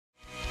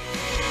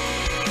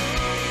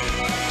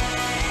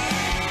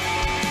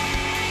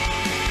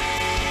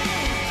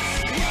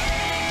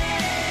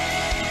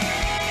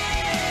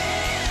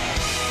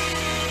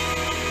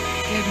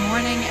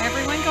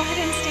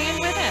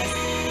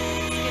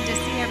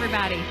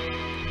everybody.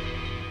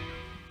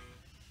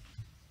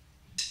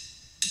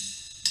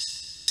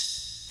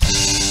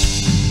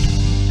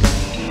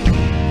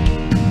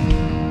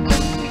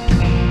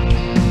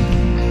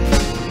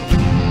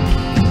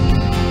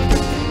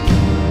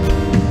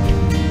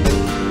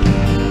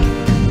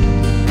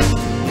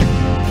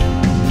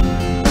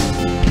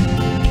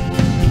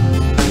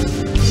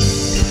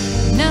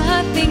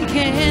 Nothing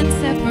can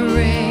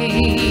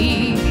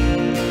separate,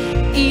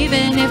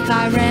 even if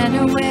I ran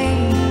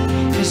away,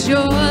 'cause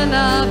your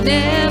love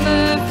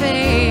never fails.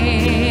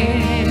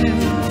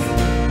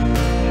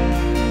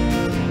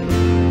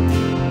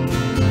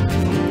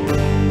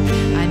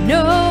 I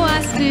know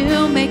I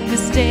still make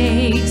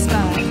mistakes,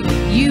 but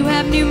you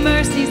have new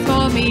mercies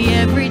for me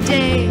every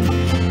day,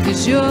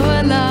 'cause your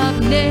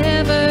love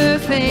never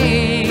fails.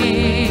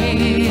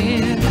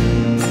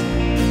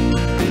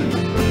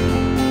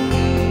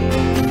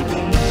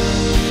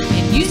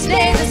 You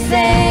stay the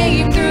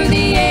same through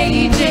the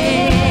ages.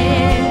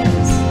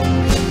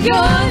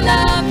 Your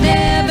love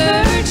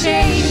never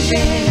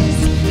changes.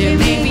 There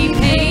may be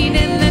pain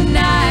in the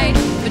night,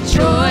 but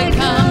joy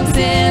comes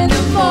in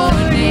the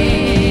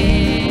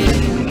morning.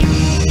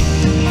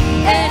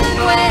 And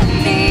when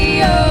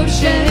the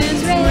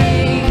oceans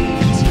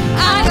rage,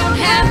 I don't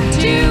have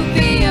to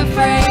be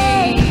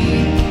afraid,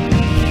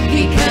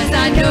 because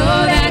I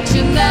know that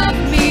you love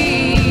me.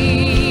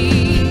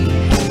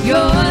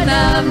 Your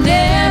love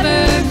never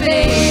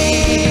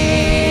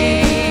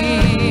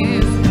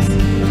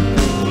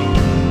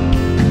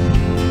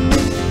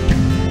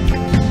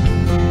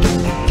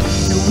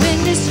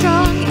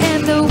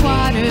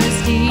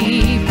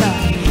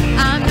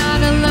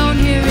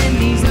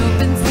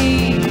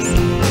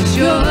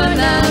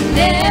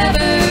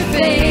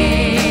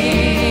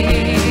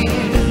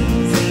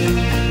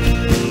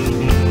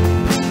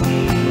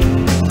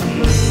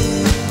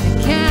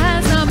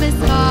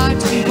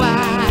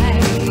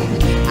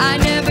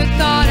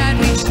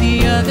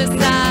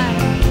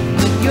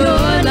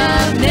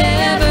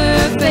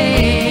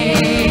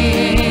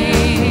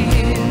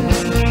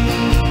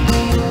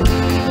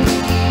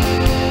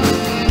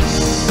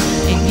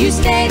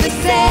stay the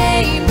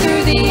same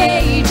through the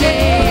ages.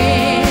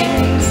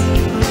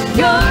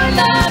 Your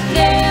love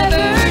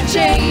never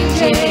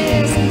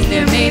changes.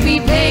 There may be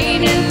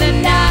pain in the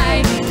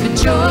night, but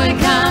joy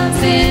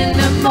comes in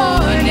the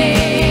morning.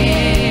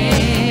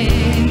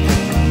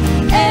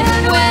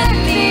 And when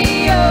the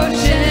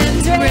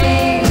oceans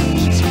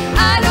rage,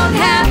 I don't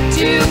have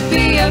to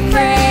be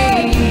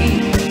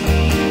afraid,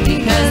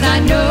 because I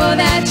know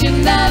that you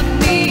love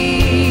me.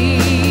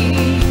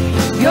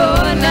 Your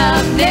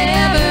love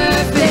never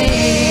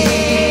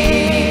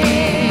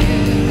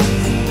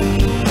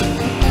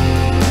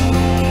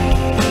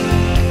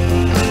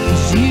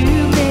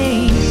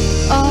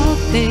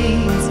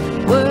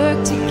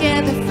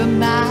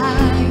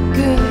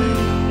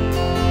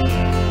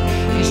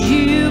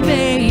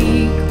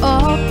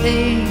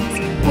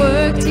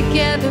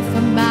together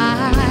for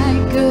my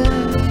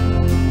good.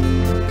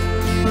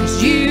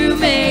 'Cause you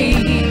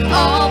make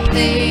all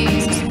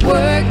things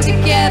work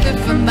together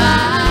for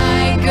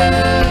my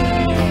good.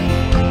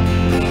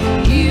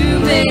 You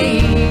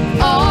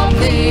make all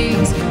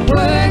things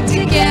work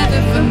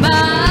together for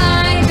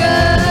my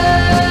good.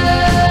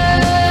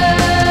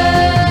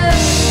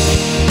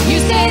 You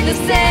stay the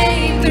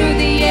same through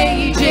the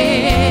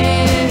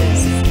ages.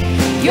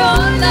 Your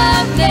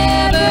love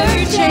never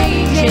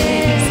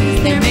changes.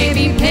 There may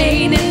be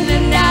pain in the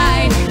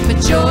night, but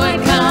joy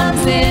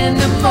comes in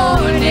the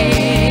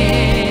morning.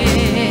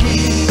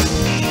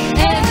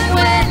 And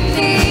when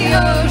the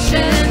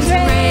oceans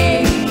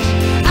rage,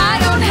 I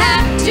don't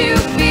have to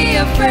be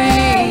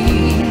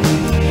afraid,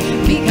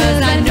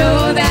 because I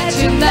know that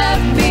you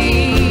love me.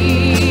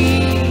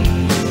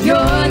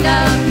 Your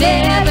love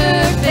never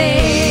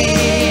fails.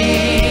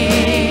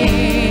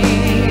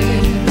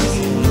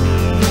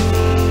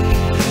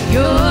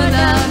 Your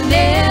love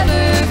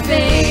never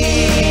fails.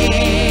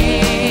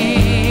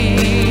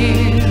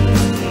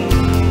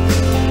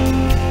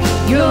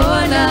 Your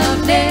love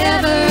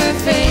never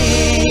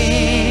fails.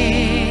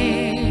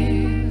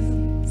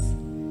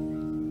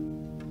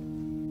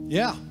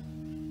 Yeah.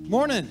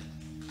 Morning.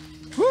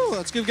 Woo,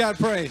 let's give God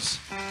praise.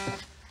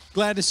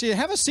 Glad to see you.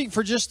 Have a seat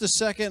for just a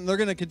second. They're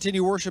going to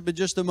continue worship in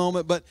just a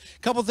moment, but a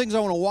couple things I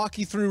want to walk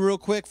you through real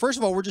quick. First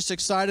of all, we're just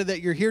excited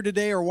that you're here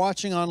today or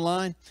watching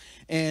online,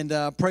 and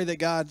pray that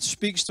God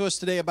speaks to us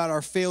today about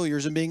our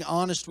failures and being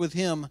honest with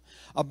Him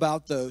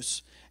about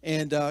those.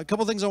 And a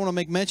couple things I want to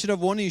make mention of.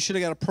 One, you should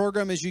have got a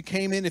program as you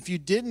came in. If you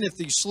didn't, if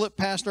you slipped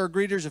past our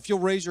greeters, if you'll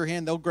raise your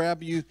hand, they'll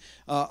grab you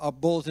a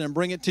bulletin and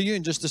bring it to you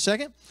in just a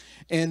second.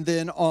 And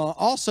then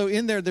also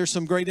in there, there's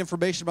some great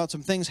information about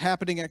some things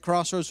happening at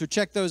Crossroads. So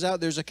check those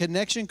out. There's a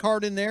connection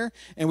card in there,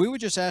 and we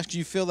would just ask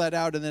you fill that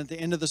out, and then at the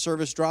end of the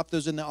service, drop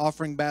those in the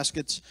offering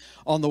baskets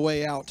on the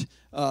way out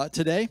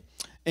today.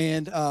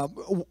 And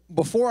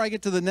before I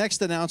get to the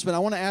next announcement, I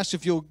want to ask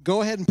if you'll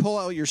go ahead and pull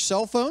out your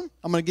cell phone.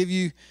 I'm going to give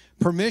you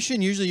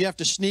permission. Usually you have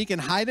to sneak and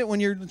hide it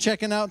when you're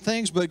checking out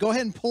things, but go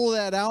ahead and pull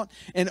that out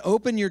and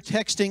open your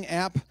texting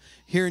app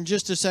here in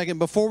just a second.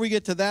 Before we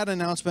get to that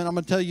announcement, I'm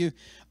going to tell you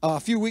a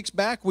few weeks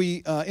back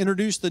we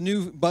introduced the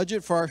new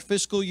budget for our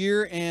fiscal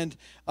year, and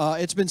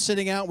it's been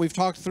sitting out. We've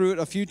talked through it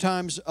a few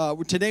times.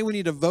 Today we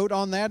need to vote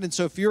on that, and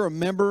so if you're a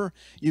member,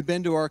 you've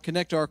been to our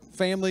Connect Our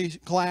Family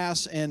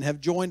class and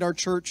have joined our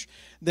church,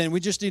 then we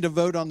just need to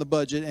vote on the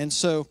budget. And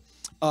so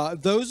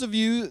those of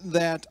you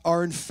that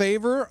are in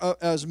favor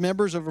as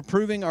members of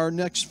approving our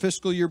next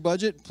fiscal year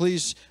budget,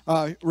 please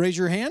raise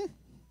your hand.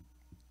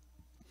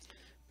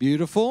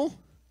 Beautiful.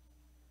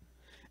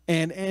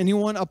 And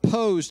anyone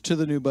opposed to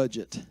the new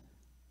budget?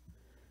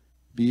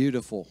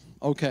 Beautiful.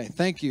 Okay,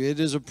 thank you. It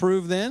is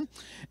approved then.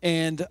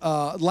 And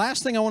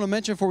last thing I want to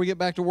mention before we get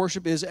back to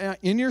worship is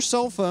in your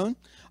cell phone,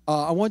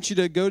 I want you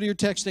to go to your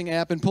texting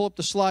app and pull up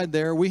the slide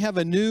there. We have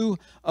a new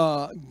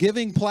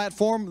giving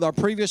platform. Our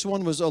previous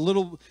one was a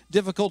little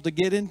difficult to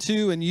get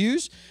into and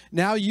use.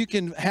 Now you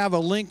can have a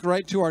link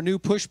right to our new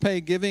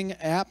PushPay giving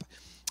app,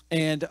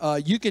 and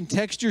you can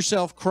text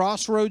yourself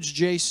Crossroads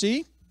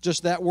JC,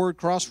 just that word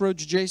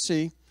Crossroads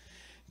JC,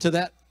 to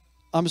that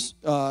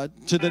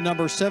to the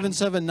number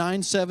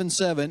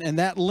 77977, and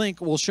that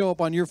link will show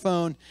up on your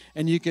phone,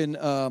 and you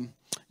can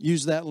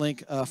use that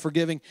link for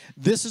giving.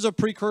 This is a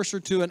precursor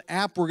to an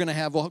app we're going to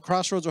have.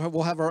 Crossroads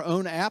will have our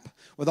own app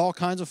with all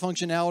kinds of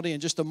functionality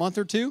in just a month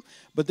or two,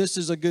 but this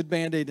is a good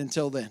Band-Aid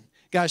until then.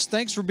 Guys,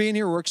 thanks for being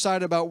here. We're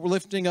excited about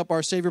lifting up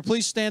our Savior.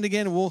 Please stand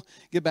again, and we'll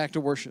get back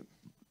to worship.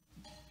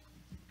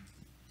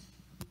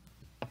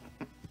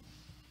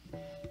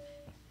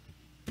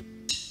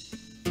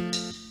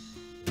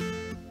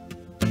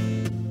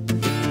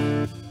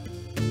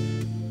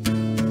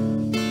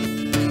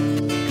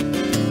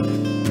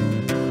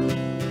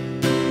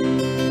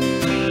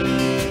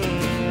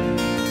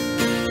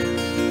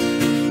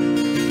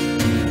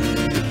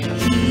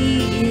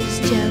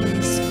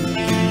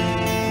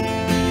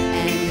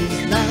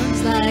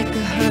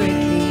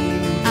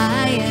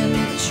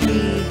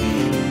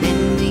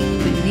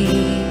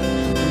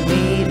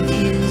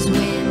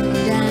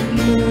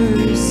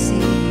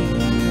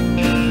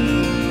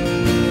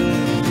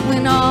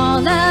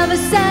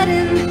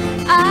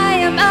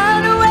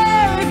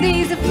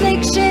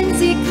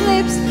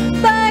 Eclipsed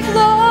by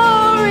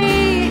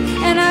glory,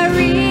 and I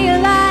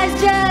realize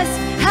just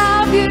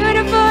how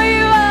beautiful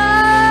you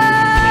are.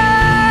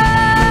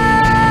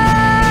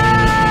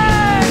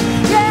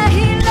 Yeah,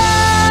 he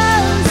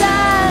loves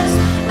us.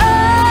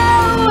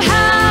 Oh,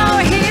 how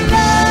he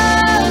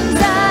loves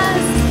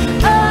us.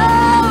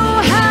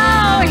 Oh,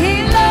 how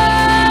he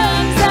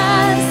loves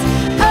us.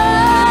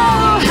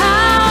 Oh,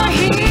 how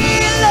he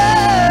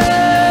loves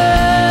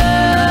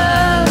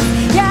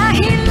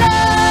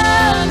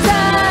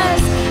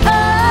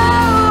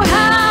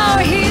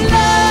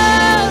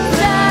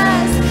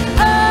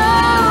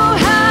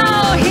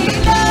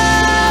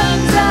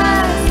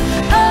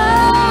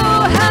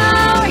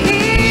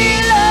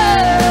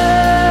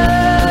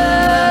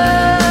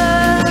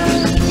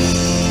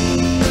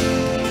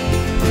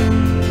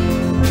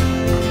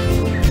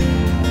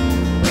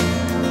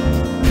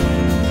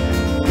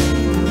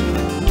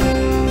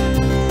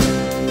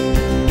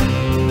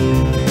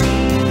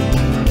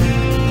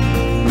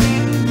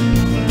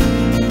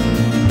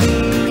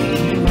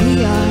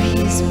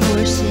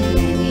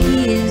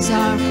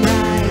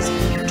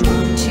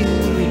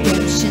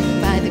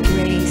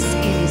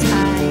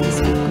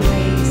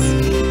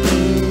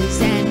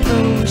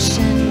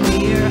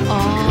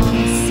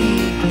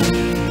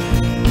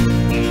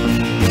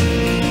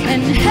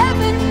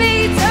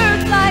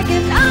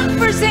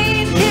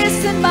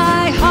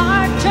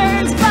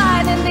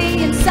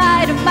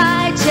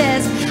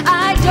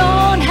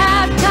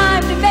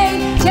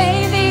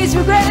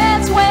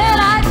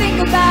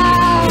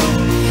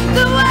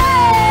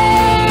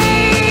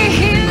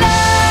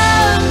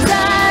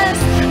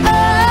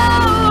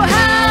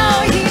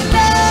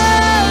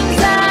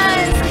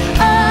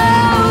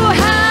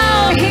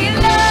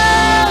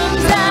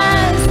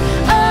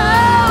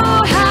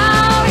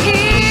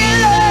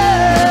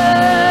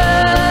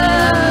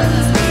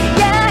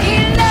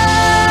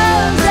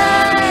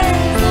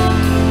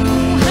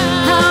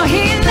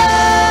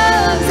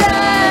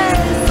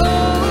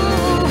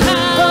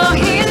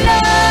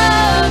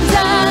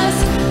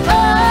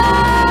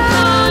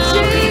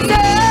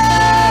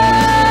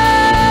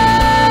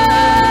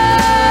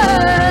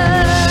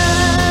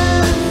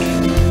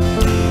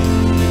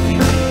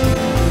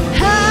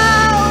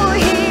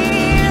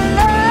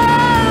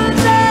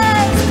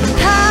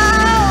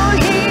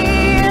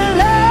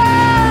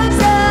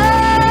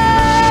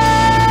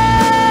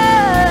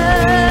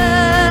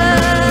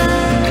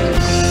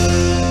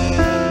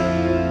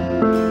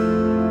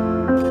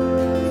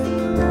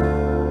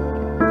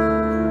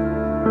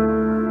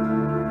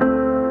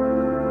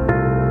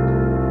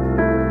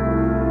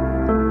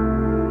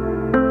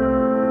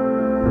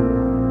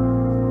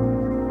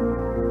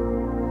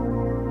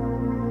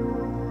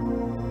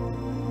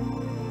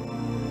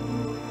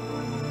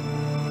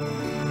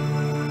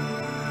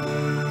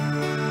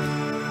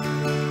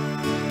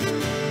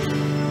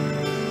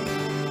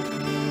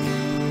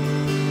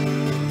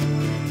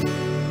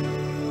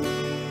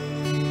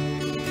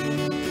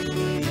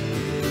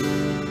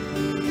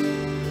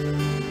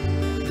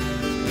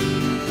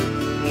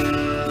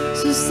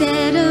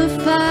set a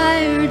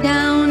fire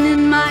down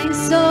in my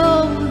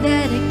soul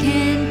that I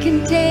can't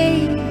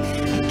contain,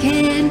 I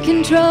can't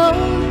control.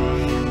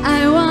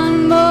 I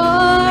want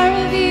more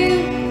of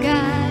you,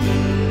 God.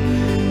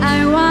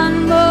 I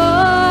want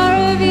more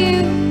of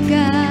you,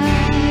 God.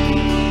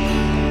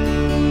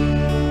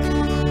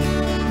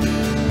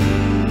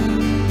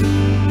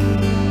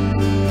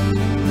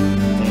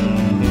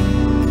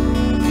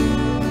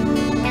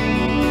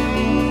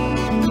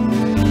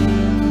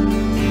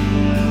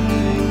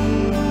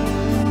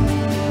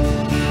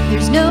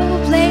 There's no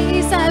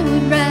place I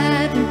would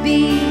rather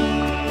be.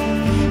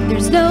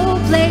 There's no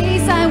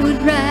place I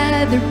would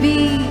rather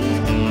be.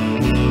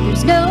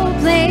 There's no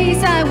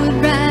place I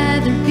would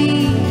rather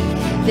be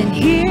than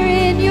here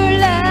in your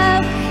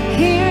love,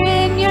 here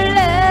in your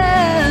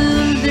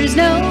love. There's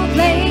no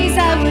place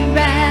I would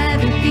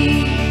rather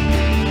be.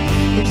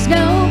 There's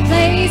no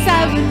place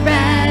I would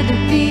rather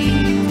be.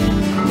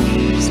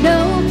 There's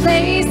no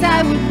place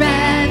I would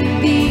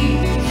rather be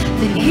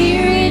than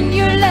here in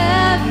your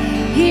love,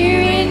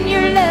 here in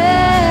your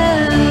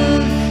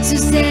love. So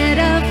set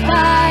a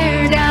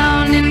fire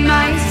down in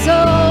my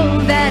soul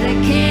that I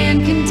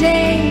can't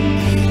contain,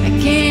 I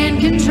can't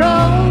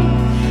control.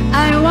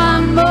 I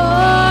want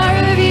more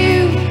of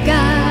you,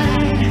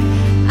 God.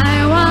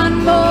 I want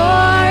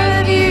more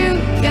of you,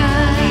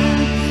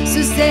 God.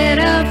 So set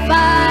a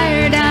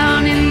fire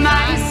down in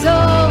my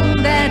soul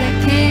that I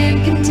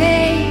can't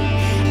contain,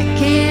 I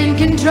can't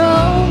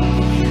control.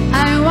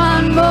 I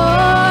want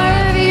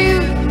more of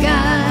you,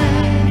 God.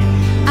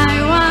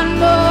 I want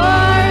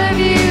more of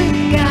you,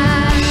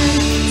 God.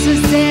 So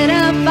set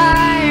a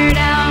fire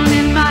down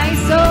in my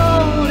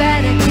soul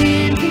that I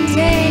can't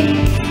contain,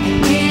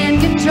 I can't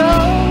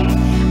control.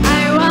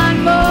 I want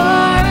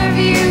more of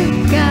you,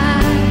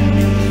 God.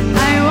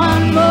 I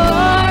want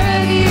more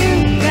of you,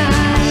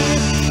 God.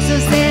 So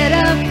set a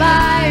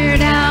fire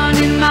down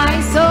in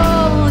my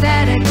soul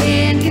that I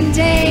can't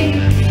contain,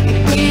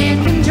 I can't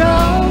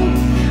control.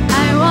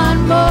 I want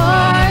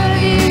more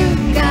of you,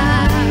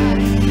 God.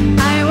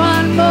 I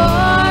want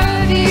more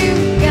of you,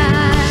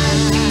 God.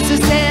 So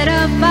set a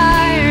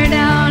fire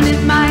down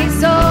in my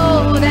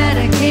soul that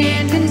I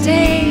can't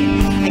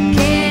contain, I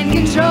can't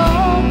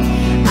control.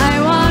 I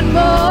want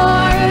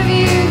more of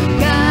you,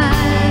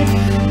 God.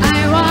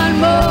 I want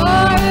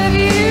more of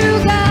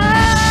you, God.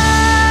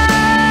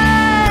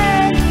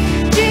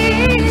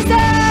 Jesus,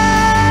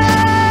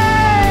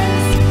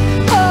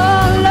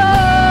 oh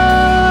Lord,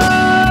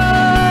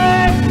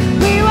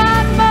 we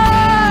want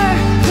more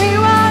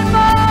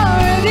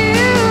of you,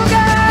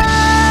 God.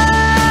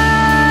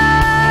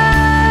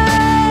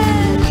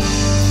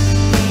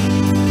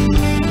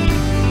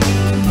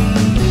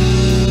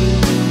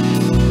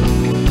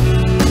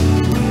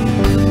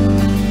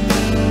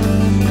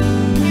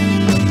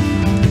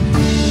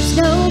 There's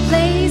no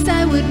place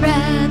I would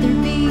rather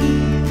be.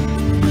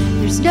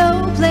 There's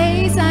no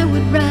place I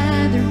would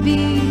rather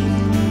be.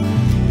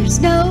 There's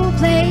no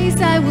place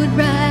I would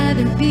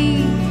rather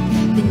be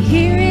than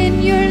here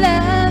in your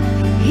love,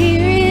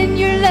 here in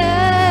your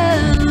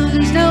love.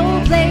 There's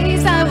no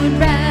place I would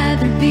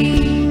rather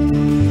be.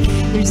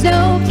 There's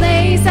no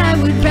place I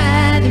would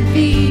rather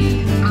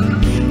be.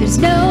 There's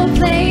no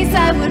place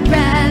I would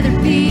rather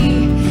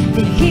be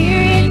than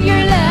here in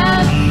your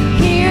love,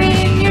 here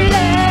in your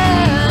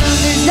love.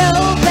 There's no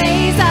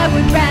place I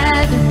would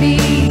rather be.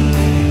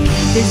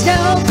 There's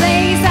no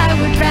place I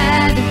would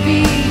rather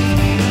be.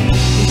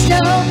 There's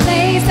no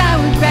place I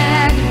would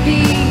rather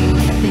be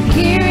than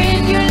here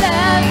in your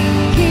love,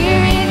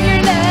 here in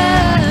your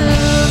love.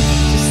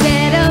 So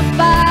set a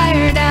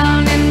fire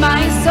down in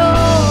my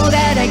soul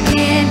that I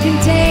can't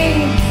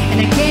contain and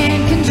I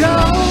can't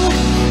control.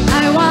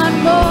 I want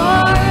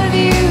more of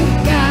you,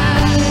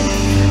 God.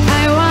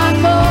 I want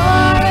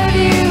more of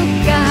you,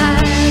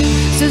 God.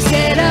 So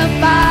set a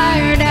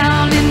fire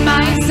down in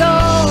my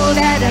soul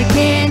that I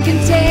can't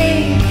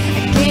contain,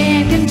 I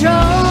can't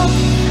control.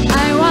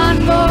 I want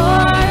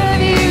more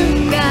of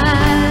you,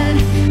 God.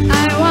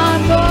 I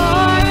want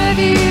more of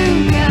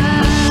you,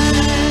 God.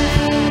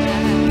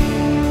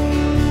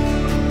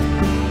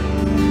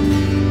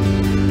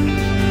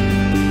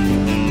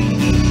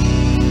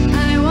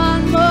 I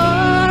want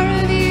more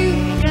of you,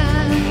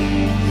 God.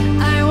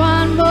 I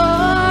want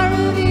more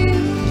of you,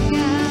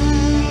 God.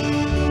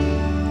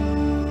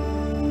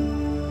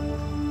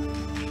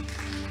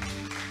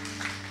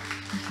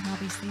 You can all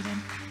be seated.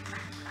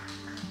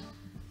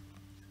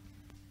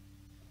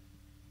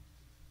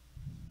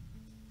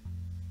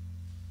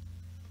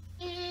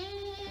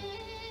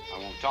 I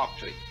won't talk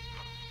to you.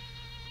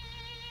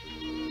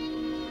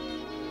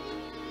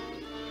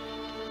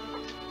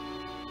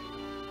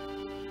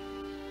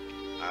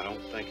 I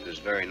don't think it was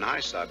very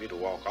nice of you to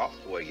walk off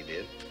the way you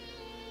did.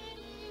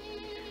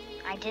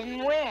 I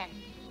didn't win.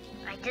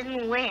 I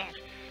didn't win.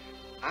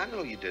 I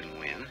know you didn't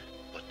win,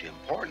 but the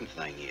important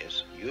thing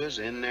is you was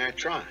in there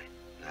trying.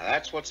 Now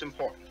that's what's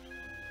important.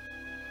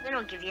 We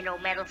don't give you no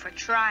medal for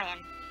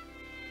trying.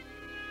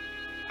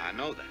 I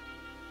know that.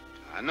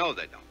 I know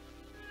they don't.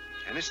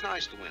 And it's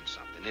nice to win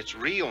something. It's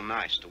real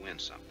nice to win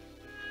something.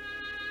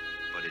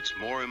 but it's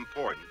more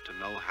important to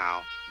know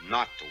how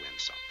not to win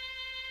something.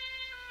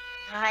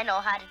 I know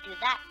how to do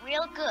that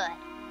real good.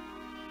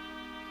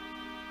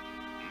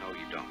 No,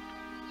 you don't.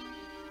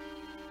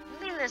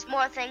 You mean there's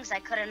more things I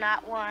could have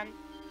not won?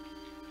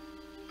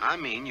 I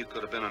mean, you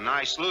could have been a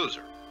nice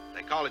loser.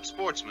 They call it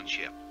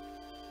sportsmanship.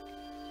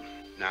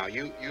 Now,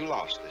 you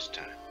lost this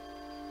time.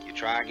 You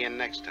try again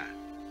next time.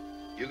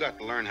 You got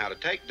to learn how to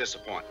take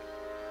disappointment.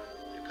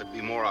 There could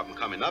be more of them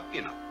coming up,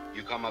 you know.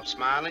 You come up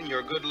smiling,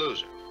 you're a good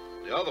loser.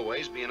 The other way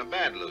is being a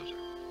bad loser.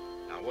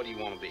 Now, what do you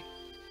want to be?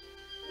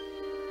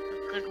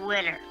 A good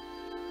winner.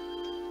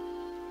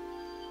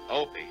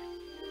 Opie,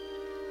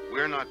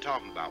 we're not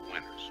talking about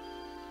winners.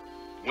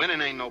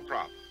 Winning ain't no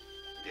problem.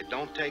 It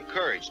don't take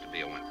courage to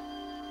be a winner.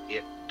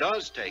 It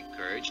does take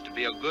courage to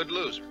be a good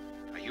loser.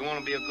 Now, you want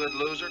to be a good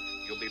loser,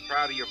 you'll be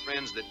proud of your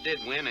friends that did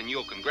win, and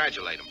you'll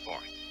congratulate them for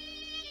it.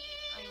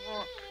 I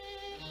won't.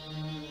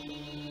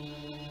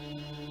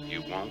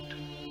 You won't?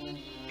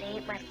 They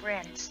ain't my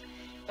friends.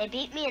 They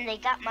beat me and they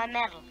got my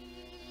medal.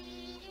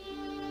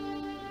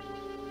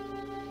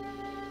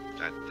 Is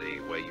that the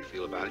way you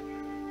feel about it?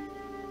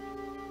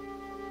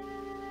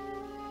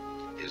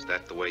 Is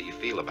that the way you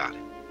feel about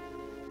it?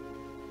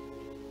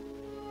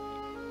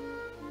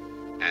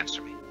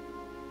 Answer me.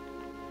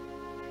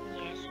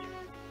 Yes.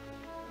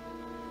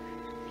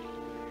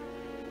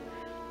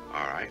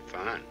 All right,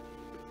 fine.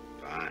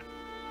 Fine.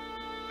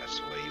 That's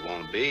the way you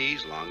want to be,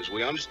 as long as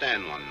we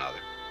understand one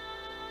another.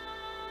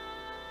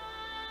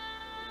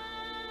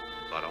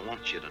 But I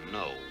want you to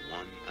know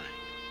one thing.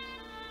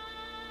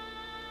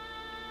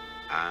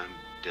 I'm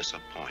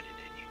disappointed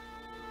in you.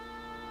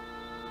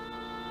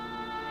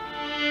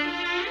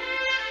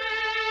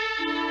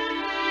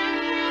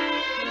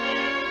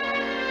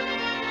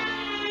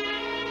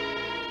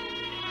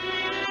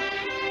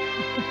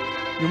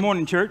 Good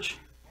morning, church.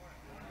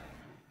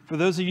 For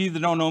those of you that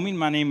don't know me,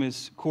 my name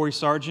is Corey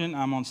Sargent.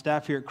 I'm on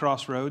staff here at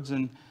Crossroads.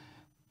 And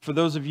for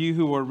those of you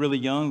who are really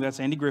young, that's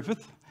Andy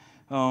Griffith.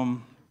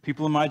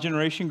 People in my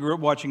generation grew up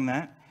watching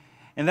that.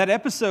 And that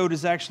episode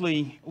is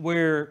actually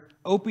where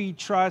Opie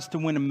tries to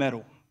win a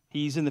medal.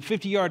 He's in the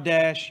 50-yard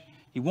dash.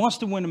 He wants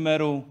to win a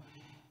medal,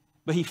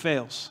 but he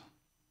fails.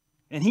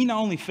 And he not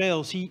only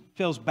fails, he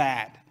fails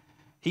bad.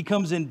 He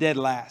comes in dead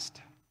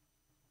last.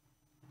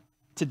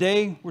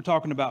 Today, we're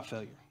talking about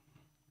failure.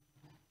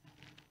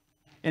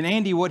 And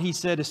Andy, what he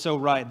said is so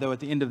right, though,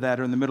 at the end of that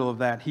or in the middle of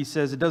that. He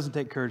says it doesn't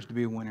take courage to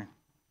be a winner.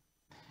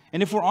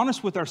 And if we're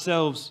honest with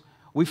ourselves,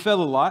 we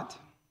fail a lot.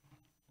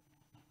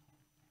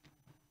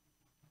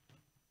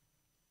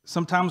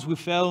 Sometimes we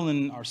fail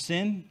in our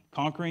sin,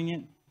 conquering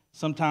it.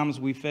 Sometimes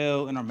we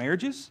fail in our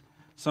marriages.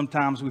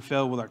 Sometimes we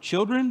fail with our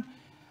children.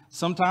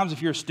 Sometimes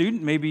if you're a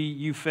student, maybe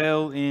you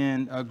fail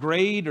in a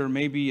grade or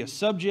maybe a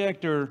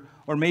subject or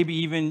maybe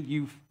even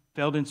you've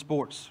failed in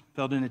sports,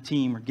 failed in a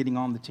team or getting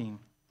on the team.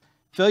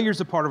 Failure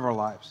is a part of our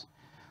lives.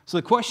 So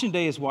the question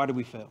today is, why do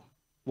we fail?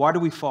 Why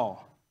do we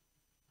fall?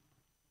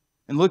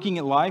 And looking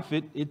at life,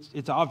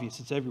 it's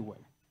obvious. It's everywhere.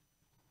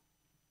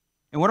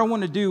 And what I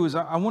want to do is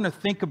I want you to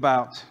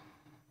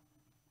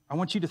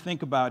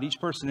think about, each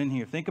person in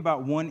here, think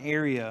about one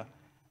area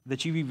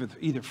that you've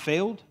either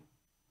failed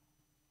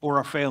or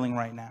are failing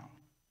right now.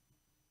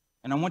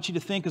 And I want you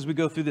to think as we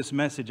go through this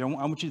message, I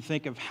want you to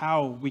think of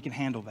how we can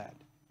handle that,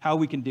 how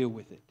we can deal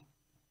with it.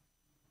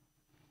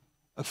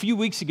 A few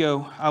weeks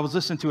ago, I was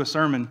listening to a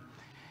sermon,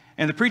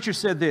 and the preacher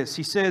said this.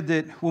 He said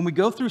that when we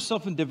go through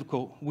something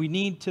difficult, we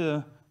need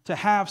to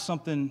have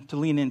something to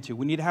lean into.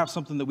 We need to have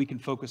something that we can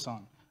focus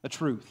on, a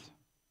truth.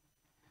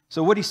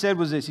 So what he said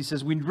was this. He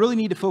says, we really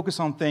need to focus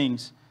on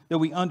things that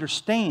we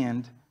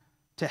understand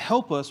to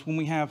help us when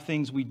we have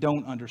things we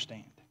don't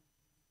understand.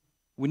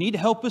 We need to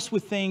help us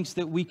with things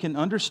that we can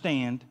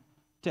understand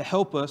to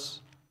help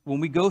us when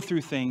we go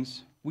through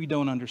things we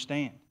don't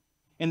understand.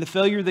 And the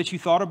failure that you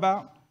thought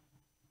about,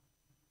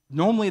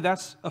 normally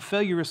that's a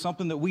failure is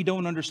something that we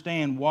don't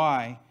understand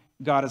why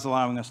God is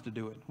allowing us to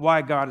do it,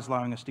 why God is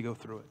allowing us to go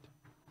through it.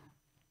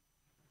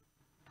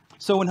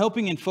 So in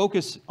helping and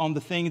focus on the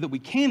thing that we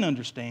can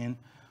understand,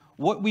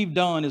 what we've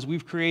done is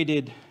we've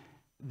created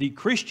the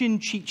Christian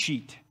cheat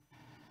sheet.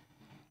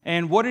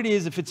 And what it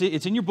is, if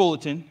it's in your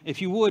bulletin,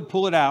 if you would,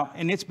 pull it out.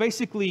 And it's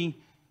basically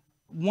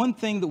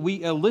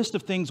a list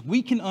of things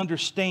we can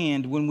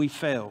understand when we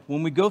fail,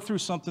 when we go through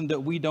something that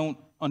we don't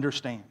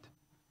understand.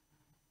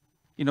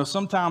 You know,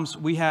 sometimes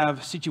we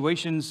have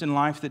situations in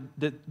life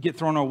that get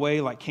thrown our way,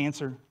 like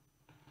cancer,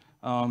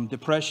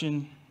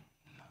 depression,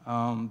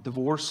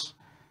 divorce,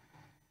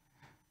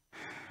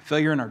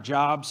 failure in our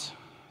jobs,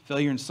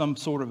 failure in some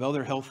sort of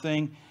other health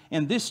thing.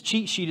 And this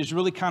cheat sheet is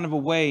really kind of a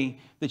way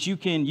that you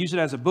can use it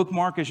as a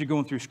bookmark as you're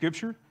going through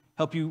Scripture,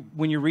 help you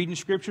when you're reading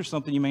Scripture,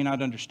 something you may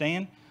not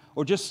understand,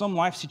 or just some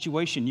life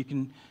situation. You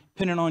can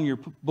pin it on your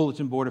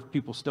bulletin board if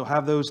people still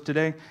have those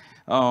today,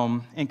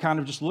 and kind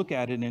of just look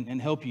at it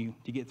and help you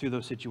to get through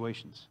those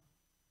situations.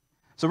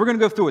 So we're going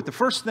to go through it. The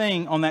first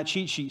thing on that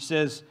cheat sheet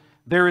says,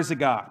 there is a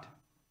God.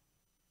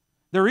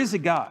 There is a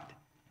God.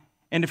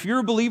 And if you're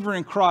a believer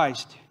in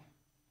Christ,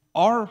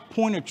 our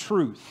point of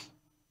truth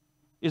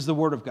is the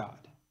Word of God.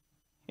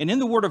 And in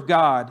the Word of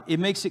God, it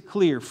makes it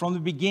clear from the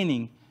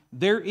beginning,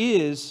 there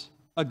is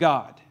a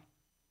God.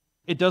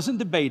 It doesn't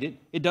debate it.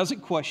 It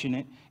doesn't question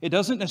it. It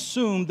doesn't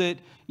assume that,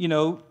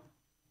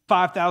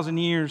 5,000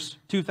 years,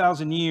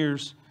 2,000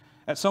 years,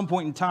 at some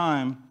point in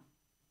time,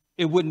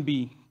 there wouldn't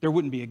be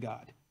a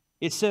God.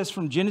 It says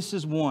from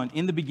Genesis 1,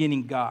 in the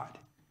beginning, God.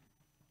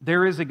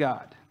 There is a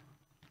God.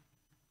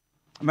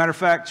 A matter of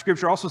fact,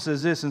 Scripture also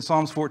says this in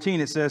Psalms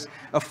 14. It says,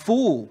 a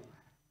fool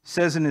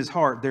says in his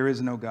heart, there is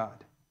no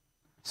God.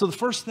 So the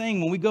first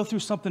thing, when we go through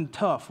something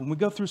tough, when we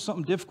go through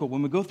something difficult,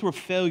 when we go through a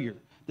failure,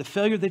 the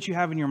failure that you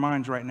have in your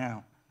minds right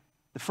now,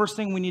 the first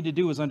thing we need to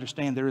do is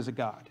understand there is a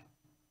God.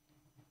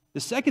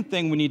 The second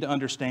thing we need to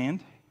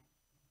understand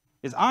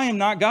is I am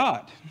not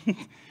God.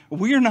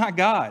 We are not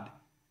God.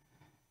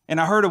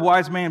 And I heard a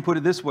wise man put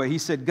it this way. He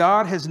said,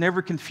 God has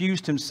never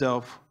confused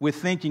himself with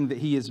thinking that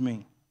he is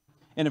me.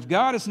 And if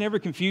God has never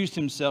confused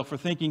himself for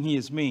thinking he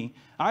is me,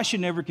 I should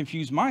never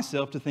confuse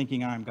myself to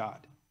thinking I am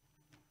God.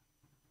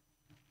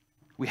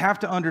 We have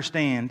to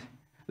understand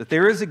that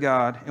there is a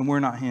God and we're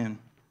not him.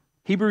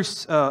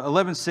 Hebrews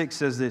 11:6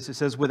 says this. It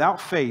says,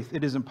 without faith,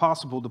 it is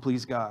impossible to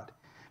please God,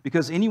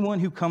 because anyone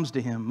who comes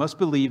to him must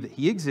believe that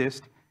he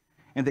exists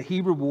and that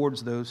he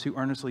rewards those who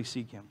earnestly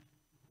seek him.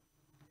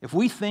 If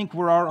we think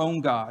we're our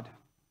own God,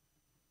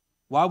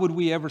 why would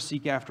we ever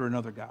seek after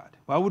another God?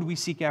 Why would we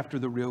seek after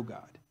the real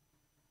God?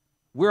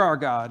 We're our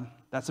God.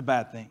 That's a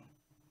bad thing.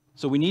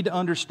 So we need to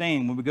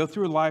understand when we go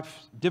through a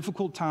life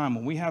difficult time,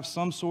 when we have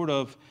some sort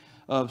of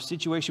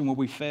situation where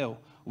we fail,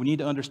 we need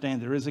to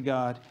understand there is a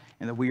God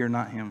and that we are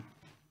not him.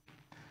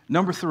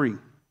 Number 3,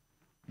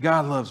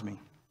 God loves me.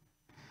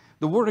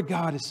 The Word of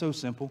God is so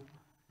simple.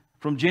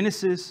 From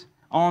Genesis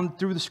on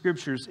through the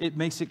Scriptures, it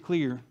makes it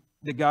clear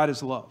that God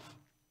is love,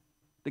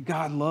 that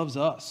God loves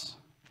us.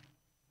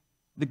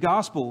 The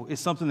gospel is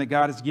something that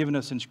God has given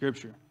us in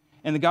Scripture.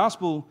 And the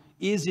gospel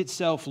is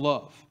itself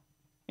love.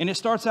 And it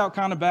starts out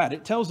kind of bad.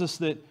 It tells us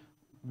that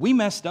we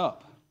messed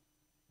up.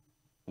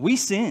 We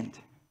sinned.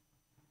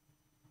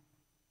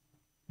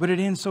 But it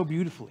ends so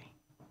beautifully.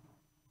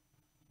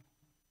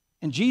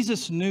 And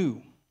Jesus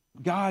knew,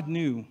 God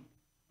knew,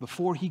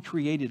 before he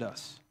created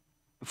us,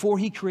 before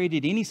he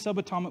created any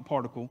subatomic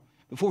particle,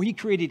 before he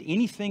created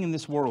anything in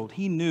this world,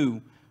 he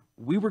knew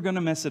we were going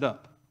to mess it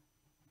up.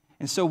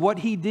 And so what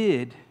he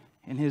did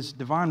in his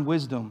divine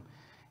wisdom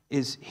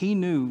is he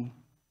knew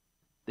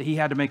that he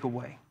had to make a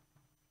way.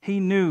 He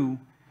knew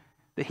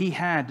that he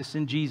had to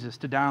send Jesus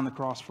to die on the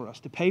cross for us,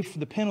 to pay for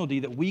the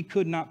penalty that we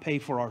could not pay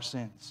for our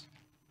sins.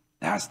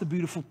 That's the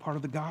beautiful part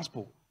of the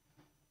gospel,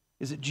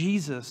 is that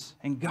Jesus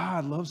and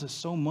God loves us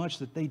so much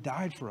that they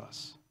died for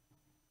us.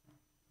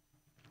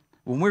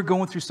 When we're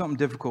going through something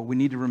difficult, we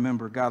need to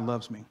remember God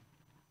loves me.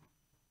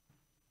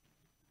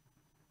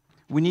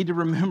 We need to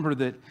remember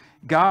that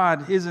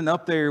God wasn't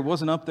up there,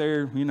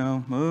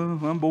 oh,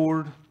 I'm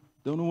bored,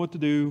 don't know what to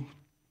do,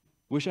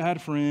 wish I had a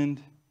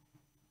friend.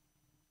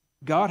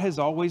 God has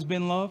always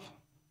been love.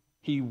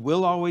 He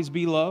will always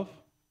be love.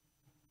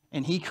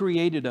 And he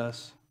created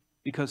us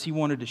because he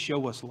wanted to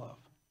show us love.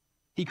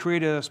 He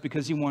created us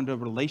because he wanted a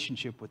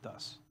relationship with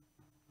us.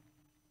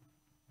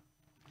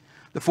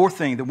 The fourth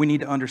thing that we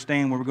need to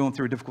understand when we're going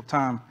through a difficult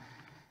time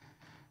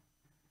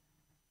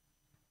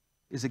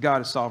is that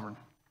God is sovereign.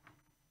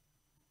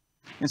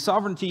 And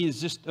sovereignty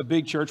is just a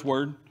big church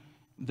word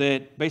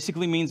that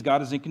basically means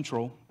God is in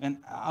control. And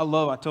I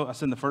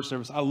said in the first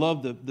service, I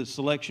love the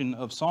selection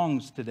of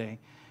songs today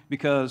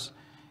because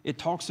it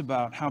talks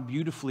about how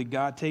beautifully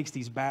God takes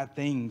these bad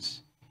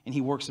things and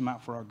he works them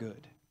out for our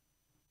good.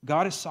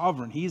 God is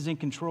sovereign. He is in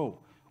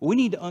control. We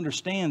need to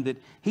understand that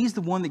he's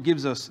the one that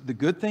gives us the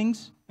good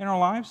things in our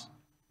lives,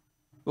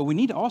 but we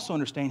need to also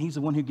understand he's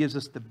the one who gives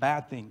us the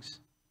bad things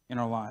in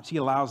our lives. He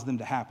allows them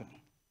to happen.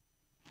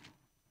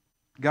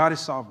 God is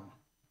sovereign.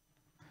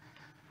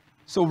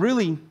 So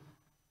really,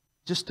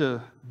 just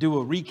to do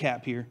a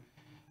recap here,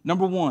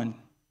 number 1,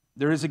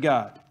 there is a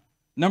God.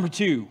 Number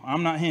 2,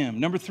 I'm not him.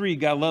 Number 3,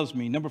 God loves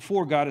me. Number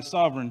 4, God is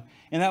sovereign.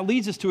 And that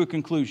leads us to a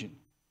conclusion.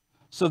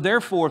 So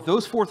therefore, if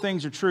those 4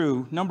 things are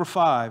true, number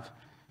 5,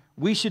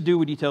 we should do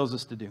what he tells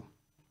us to do.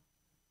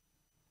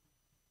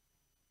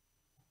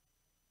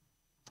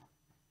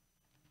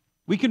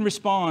 We can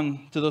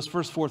respond to those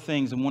first 4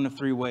 things in one of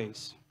 3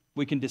 ways.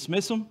 We can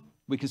dismiss them,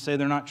 we can say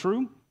they're not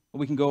true, or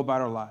we can go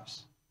about our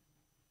lives.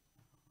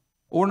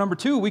 Or number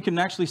 2, we can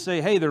actually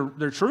say, hey,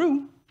 they're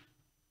true,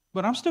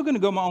 but I'm still going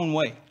to go my own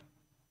way.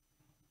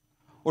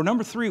 Or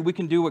number 3, we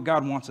can do what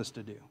God wants us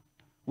to do.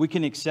 We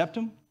can accept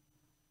them,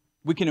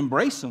 we can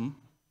embrace them,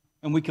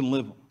 and we can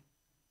live them.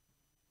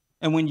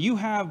 And when you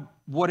have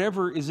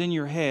whatever is in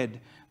your head,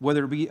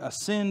 whether it be a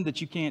sin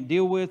that you can't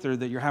deal with or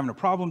that you're having a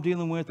problem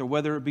dealing with, or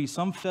whether it be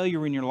some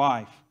failure in your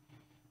life,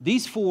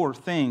 these 4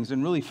 things,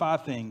 and really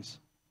 5 things,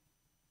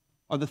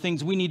 are the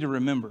things we need to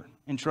remember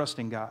and trust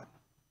in God.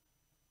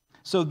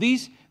 So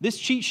this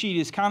cheat sheet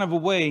is kind of a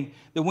way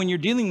that when you're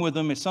dealing with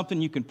them, it's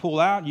something you can pull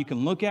out, you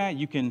can look at,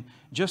 you can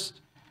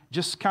just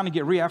kind of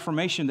get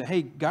reaffirmation that,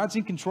 hey, God's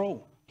in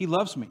control. He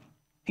loves me.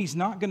 He's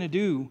not going to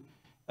do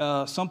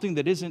something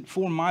that isn't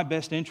for my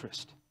best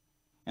interest.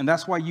 And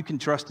that's why you can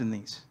trust in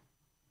these.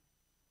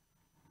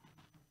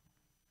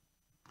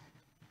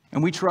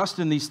 And we trust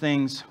in these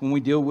things when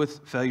we deal with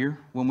failure,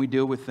 when we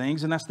deal with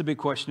things. And that's the big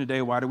question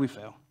today. Why do we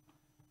fail?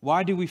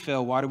 Why do we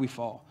fail? Why do we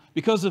fall?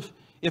 Because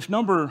if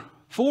number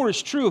 4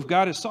 is true, if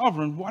God is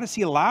sovereign, why does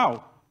he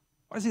allow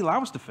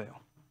us to fail?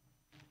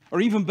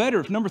 Or even better,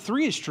 if number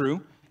 3 is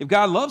true, if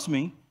God loves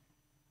me,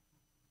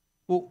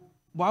 well,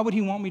 why would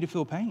he want me to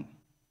feel pain?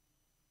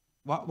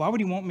 Why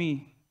would he want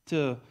me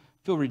to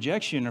feel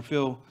rejection or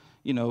feel,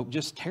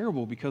 just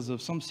terrible because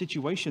of some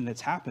situation that's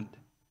happened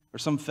or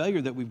some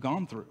failure that we've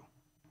gone through?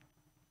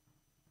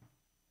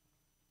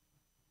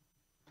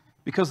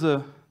 Because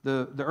the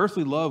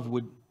earthly love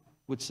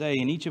would say,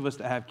 and each of us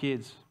that have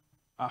kids,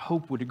 I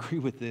hope would agree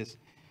with this,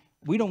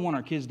 we don't want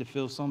our kids to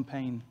feel some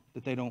pain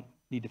that they don't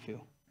need to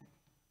feel.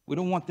 We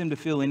don't want them to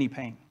feel any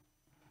pain.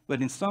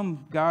 But in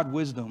some God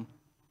wisdom,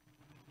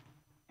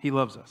 he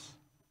loves us,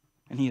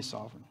 and he is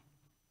sovereign.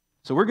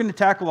 So we're going to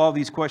tackle all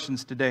these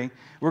questions today.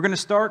 We're going to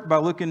start by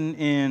looking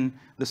in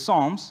the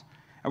Psalms,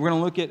 and we're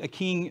going to look at a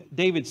King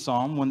David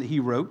psalm, one that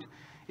he wrote.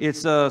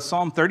 It's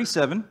Psalm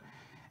 37,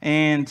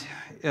 and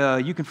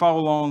you can follow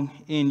along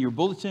in your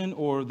bulletin,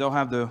 or they'll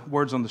have the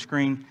words on the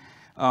screen.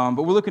 But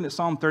we're looking at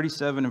Psalm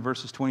 37 and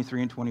verses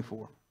 23 and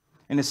 24.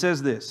 And it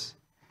says this.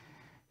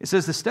 It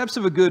says, "The steps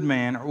of a good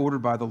man are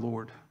ordered by the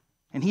Lord,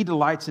 and he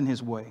delights in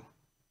his way.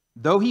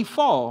 Though he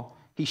fall,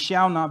 he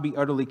shall not be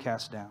utterly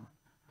cast down,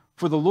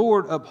 for the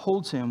Lord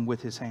upholds him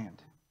with his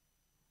hand."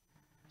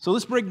 So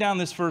let's break down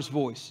this first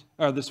verse.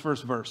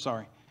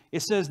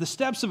 It says, "The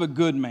steps of a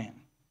good man."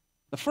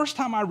 The first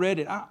time I read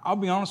it, I'll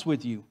be honest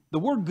with you, the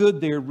word good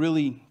there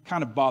really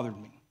kind of bothered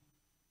me.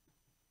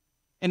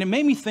 And it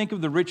made me think of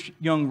the rich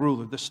young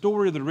ruler, the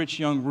story of the rich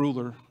young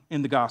ruler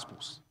in the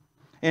Gospels.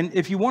 And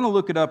if you want to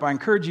look it up, I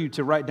encourage you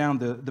to write down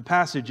the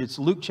passage. It's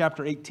Luke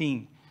chapter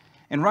 18.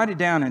 And write it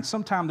down, and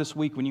sometime this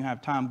week when you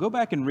have time, go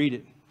back and read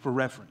it for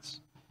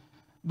reference.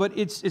 But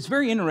it's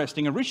very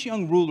interesting. A rich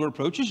young ruler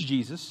approaches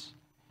Jesus,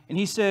 and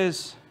he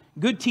says,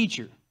 "Good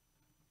teacher,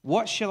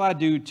 what shall I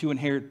do to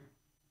inherit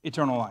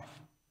eternal life?"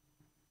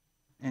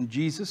 And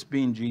Jesus,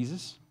 being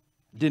Jesus,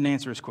 didn't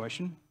answer his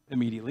question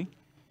immediately.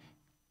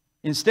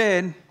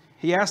 Instead,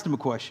 he asked him a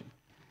question.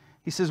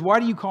 He says, "Why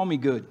do you call me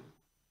good?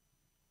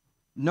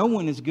 No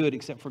one is good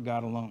except for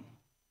God alone."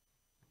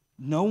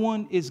 No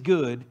one is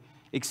good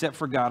except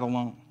for God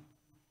alone.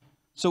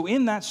 So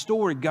in that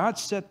story, God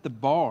set the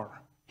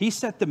bar. He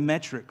set the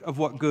metric of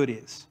what good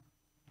is.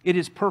 It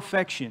is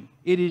perfection.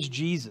 It is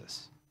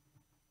Jesus.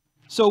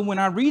 So when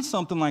I read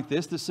something like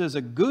this that says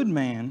a good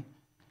man,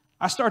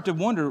 I start to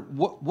wonder,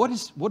 what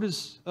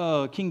is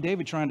King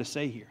David trying to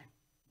say here?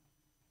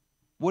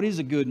 What is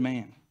a good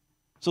man?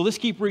 So let's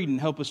keep reading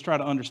and help us try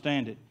to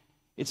understand it.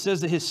 It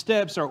says that his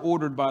steps are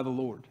ordered by the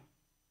Lord.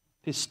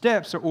 His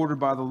steps are ordered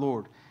by the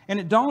Lord. And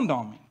it dawned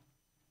on me.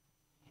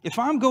 If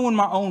I'm going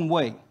my own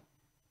way,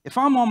 if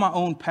I'm on my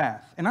own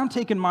path, and I'm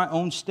taking my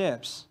own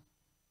steps,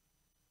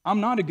 I'm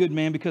not a good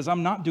man because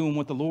I'm not doing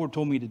what the Lord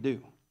told me to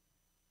do.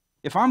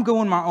 If I'm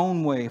going my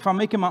own way, if I'm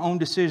making my own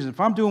decisions, if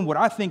I'm doing what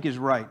I think is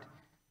right,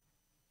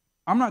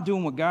 I'm not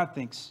doing what God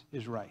thinks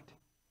is right.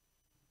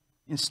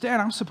 Instead,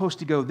 I'm supposed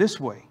to go this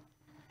way.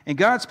 And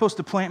God's supposed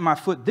to plant my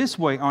foot this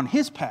way on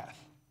his path.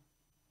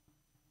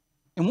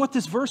 And what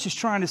this verse is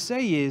trying to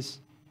say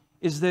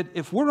is that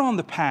if we're on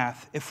the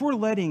path, if we're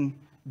letting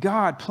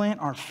God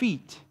plant our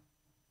feet,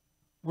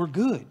 we're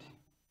good.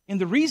 And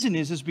the reason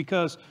is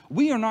because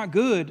we are not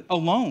good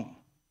alone.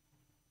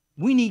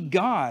 We need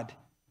God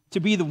to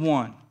be the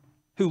one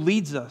who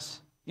leads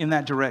us in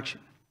that direction.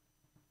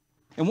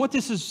 And what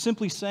this is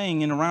simply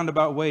saying in a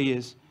roundabout way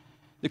is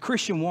the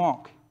Christian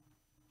walk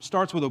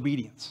starts with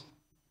obedience.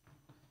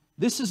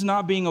 This is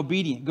not being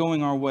obedient,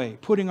 going our way,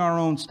 putting our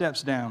own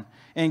steps down,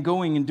 and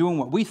going and doing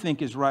what we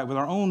think is right with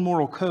our own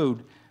moral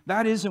code.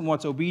 That isn't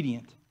what's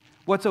obedient.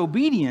 What's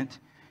obedient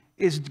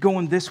is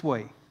going this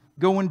way,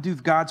 going to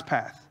God's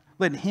path,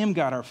 letting him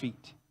guide our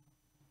feet.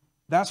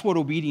 That's what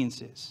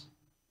obedience is.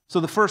 So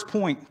the first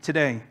point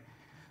today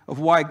of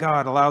why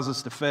God allows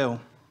us to fail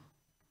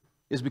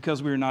is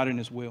because we are not in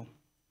his will.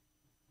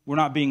 We're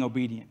not being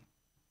obedient.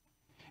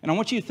 And I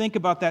want you to think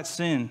about that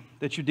sin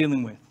that you're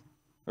dealing with,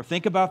 or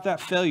think about that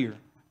failure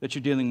that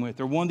you're dealing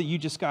with, or one that you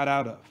just got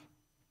out of.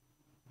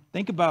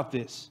 Think about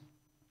this.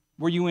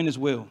 Were you in his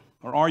will,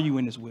 or are you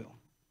in his will?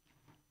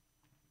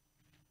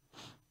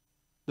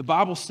 The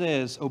Bible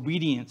says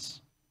obedience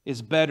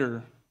is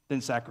better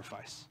than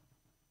sacrifice.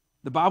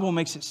 The Bible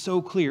makes it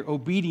so clear.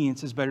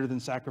 Obedience is better than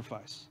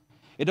sacrifice.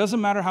 It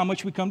doesn't matter how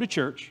much we come to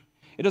church.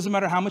 It doesn't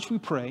matter how much we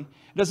pray.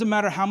 It doesn't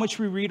matter how much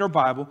we read our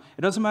Bible.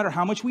 It doesn't matter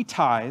how much we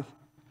tithe.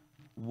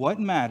 What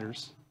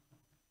matters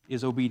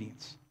is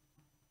obedience.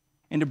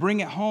 And to bring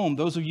it home,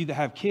 those of you that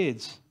have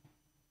kids,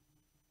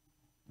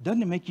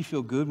 doesn't it make you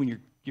feel good when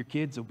your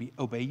kids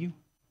obey you?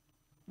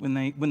 When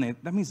they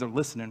that means they're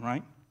listening,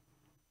 right?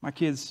 My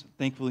kids,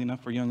 thankfully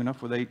enough, are young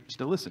enough where they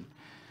still listen.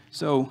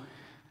 So,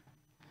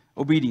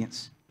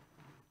 obedience.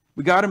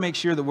 We got to make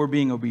sure that we're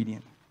being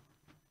obedient.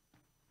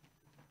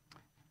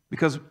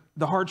 Because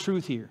the hard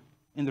truth here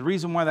And the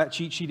reason why that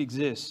cheat sheet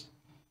exists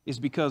is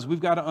because we've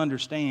got to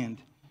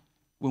understand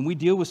when we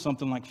deal with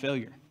something like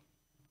failure,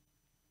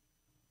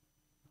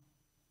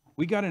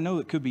 we got to know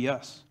it could be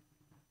us,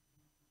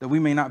 that we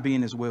may not be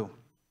in his will.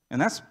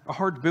 And that's a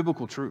hard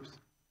biblical truth.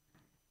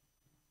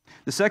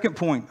 The second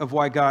point of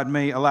why God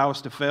may allow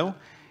us to fail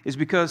is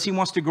because he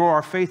wants to grow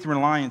our faith and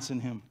reliance in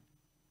him.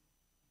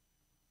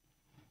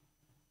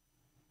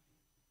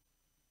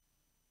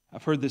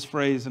 I've heard this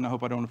phrase, and I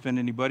hope I don't offend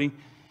anybody,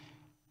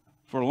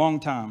 for a long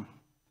time.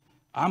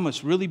 I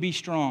must really be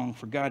strong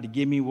for God to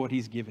give me what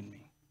he's given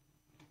me.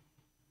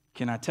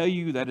 Can I tell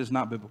you that is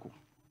not biblical?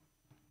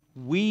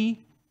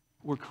 We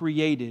were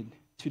created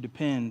to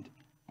depend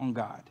on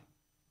God.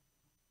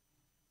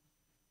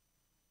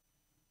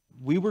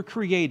 We were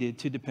created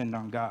to depend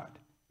on God.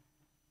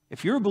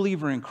 If you're a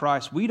believer in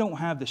Christ, we don't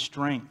have the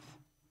strength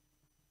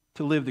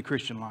to live the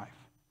Christian life.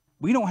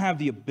 We don't have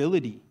the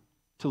ability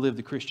to live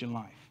the Christian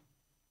life.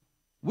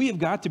 We have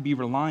got to be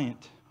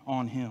reliant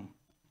on him.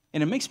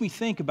 And it makes me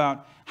think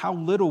about how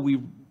little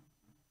we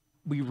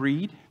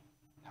read,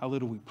 how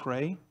little we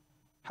pray,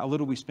 how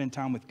little we spend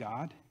time with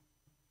God.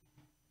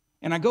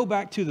 And I go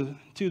back to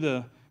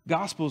the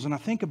Gospels and I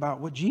think about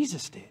what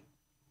Jesus did,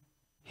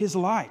 his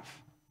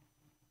life.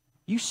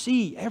 You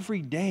see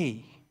every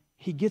day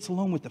he gets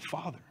alone with the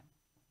Father.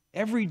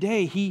 Every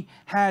day he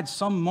had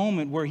some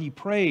moment where he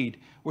prayed,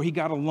 where he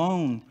got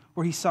alone,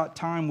 where he sought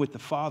time with the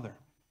Father.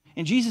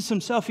 And Jesus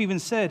himself even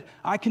said,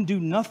 I can do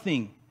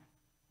nothing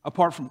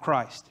apart from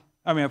Christ.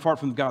 Apart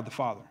from God the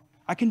Father.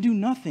 I can do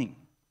nothing.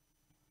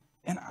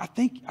 And I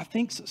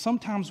think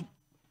sometimes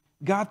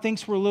God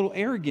thinks we're a little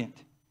arrogant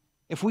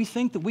if we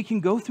think that we can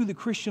go through the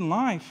Christian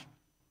life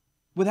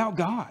without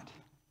God.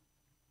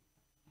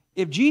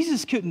 If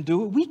Jesus couldn't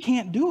do it, we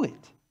can't do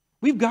it.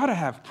 We've got to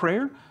have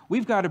prayer.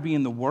 We've got to be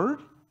in the Word.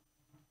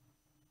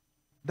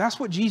 That's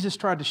what Jesus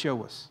tried to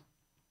show us.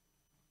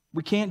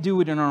 We can't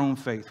do it in our own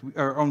faith,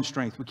 our own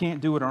strength. We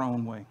can't do it our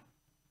own way.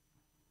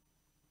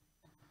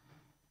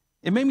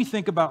 It made me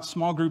think about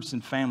small groups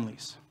and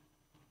families.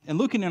 And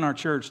looking in our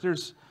church,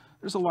 there's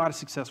a lot of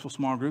successful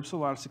small groups, a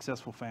lot of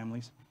successful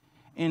families.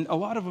 And a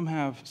lot of them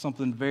have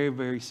something very,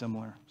 very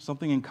similar,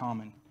 something in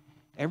common.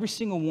 Every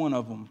single one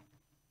of them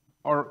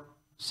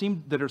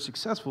that are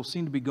successful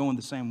seem to be going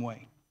the same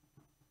way.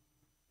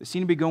 They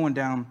seem to be going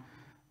down,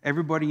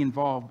 everybody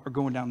involved are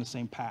going down the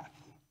same path.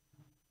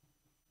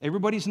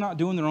 Everybody's not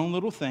doing their own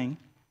little thing.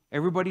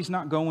 Everybody's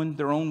not going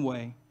their own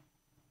way.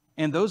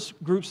 And those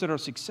groups that are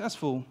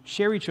successful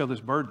share each other's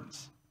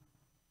burdens.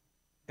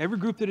 Every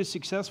group that is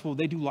successful,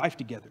 they do life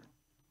together.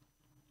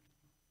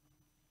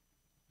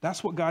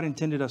 That's what God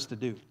intended us to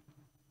do.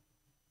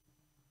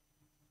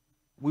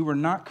 We were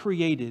not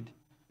created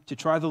to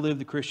try to live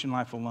the Christian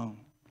life alone.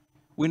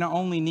 We not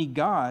only need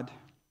God,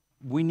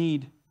 we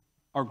need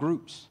our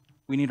groups.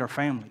 We need our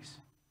families.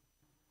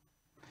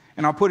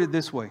 And I'll put it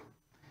this way.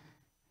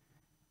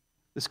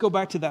 Let's go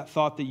back to that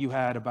thought that you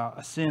had about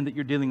a sin that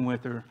you're dealing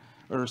with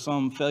or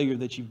some failure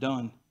that you've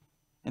done.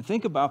 And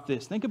think about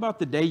this. Think about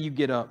the day you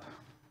get up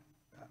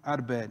out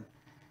of bed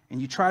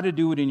and you try to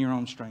do it in your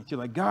own strength. You're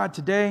like, God,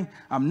 today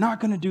I'm not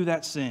going to do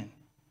that sin.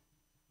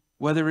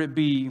 Whether it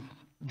be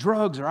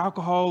drugs or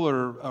alcohol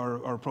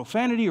or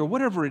profanity or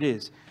whatever it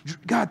is.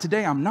 God,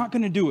 today I'm not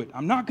going to do it.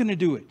 I'm not going to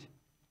do it.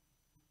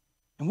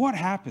 And what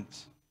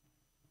happens?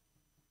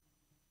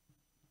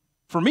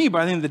 For me,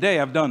 by the end of the day,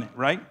 I've done it,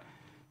 right?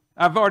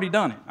 I've already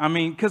done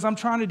it. Because I'm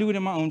trying to do it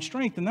in my own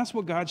strength. And that's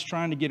what God's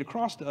trying to get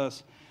across to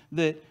us,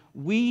 that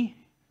we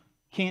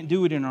can't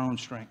do it in our own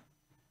strength.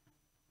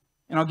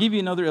 And I'll give you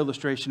another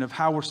illustration of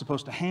how we're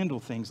supposed to handle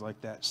things like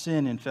that,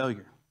 sin and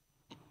failure.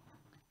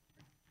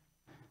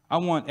 I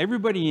want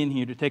everybody in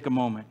here to take a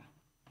moment,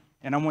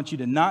 and I want you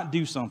to not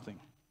do something.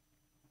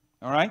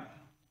 All right?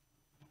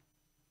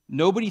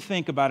 Nobody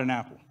think about an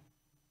apple.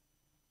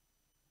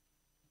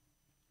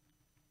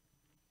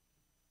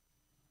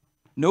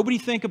 Nobody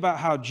think about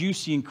how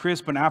juicy and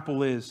crisp an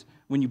apple is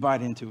when you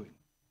bite into it.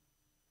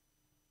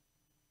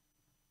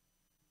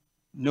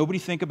 Nobody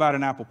think about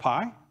an apple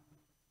pie.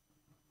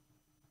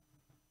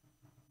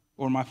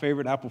 Or my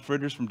favorite, apple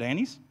fritters from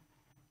Danny's.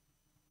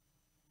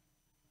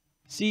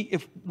 See,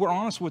 if we're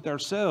honest with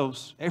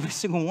ourselves, every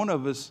single one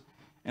of us,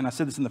 and I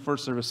said this in the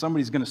first service,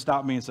 somebody's going to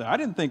stop me and say, I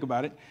didn't think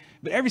about it,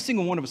 but every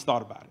single one of us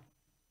thought about it.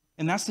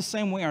 And that's the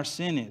same way our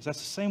sin is. That's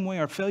the same way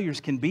our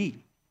failures can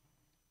be.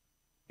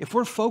 If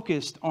we're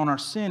focused on our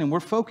sin and we're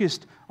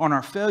focused on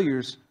our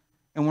failures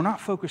and we're not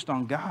focused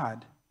on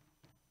God,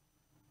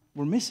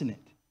 we're missing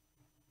it.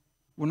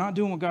 We're not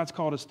doing what God's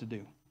called us to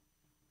do.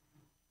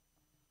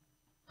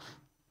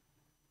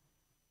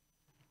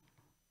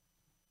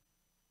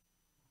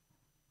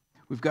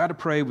 We've got to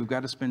pray, we've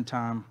got to spend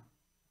time,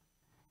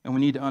 and we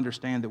need to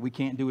understand that we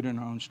can't do it in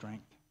our own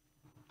strength.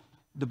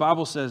 The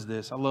Bible says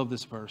this, I love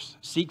this verse,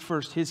 seek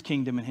first his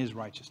kingdom and his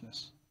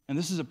righteousness. And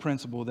this is a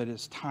principle that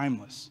is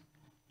timeless.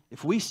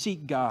 If we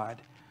seek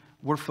God,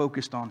 we're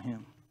focused on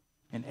him,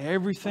 and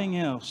everything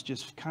else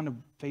just kind of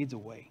fades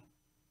away.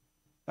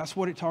 That's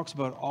what it talks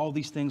about. All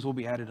these things will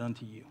be added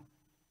unto you.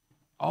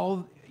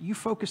 you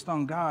focused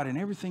on God and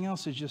everything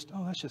else is just,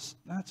 oh,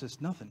 that's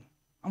just nothing.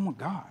 I want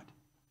God.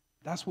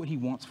 That's what he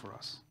wants for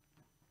us.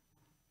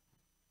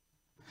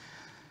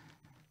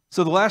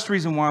 So the last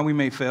reason why we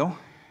may fail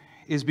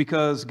is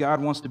because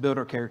God wants to build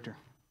our character.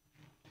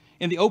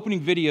 In the opening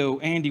video,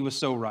 Andy was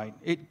so right.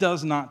 It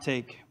does not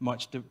take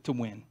much to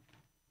win.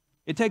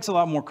 It takes a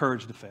lot more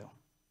courage to fail.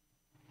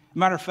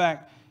 Matter of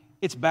fact,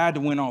 it's bad to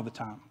win all the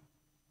time.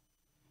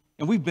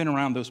 And we've been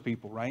around those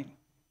people, right?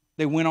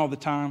 They win all the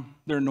time.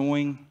 They're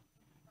annoying.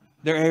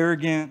 They're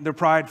arrogant. They're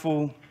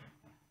prideful.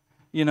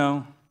 You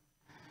know.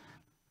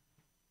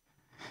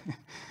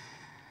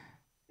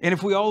 And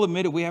if we all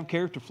admit it, we have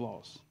character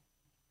flaws.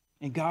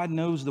 And God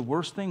knows the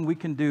worst thing we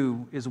can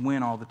do is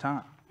win all the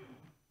time.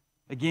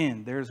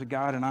 Again, there's a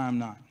God and I am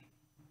not.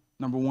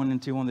 Number 1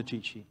 and 2 on the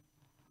cheat sheet.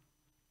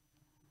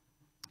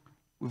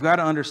 We've got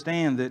to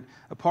understand that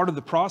a part of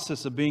the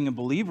process of being a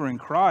believer in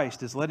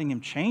Christ is letting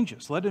him change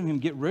us, letting him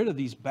get rid of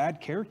these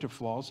bad character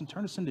flaws and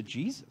turn us into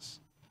Jesus.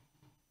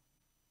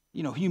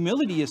 You know,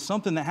 humility is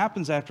something that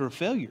happens after a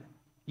failure.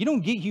 You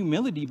don't get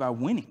humility by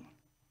winning.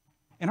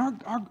 And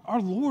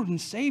our Lord and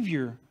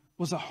Savior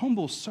was a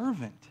humble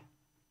servant.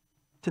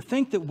 To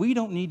think that we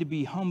don't need to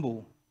be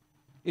humble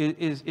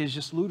is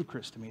just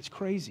ludicrous to me. It's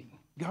crazy.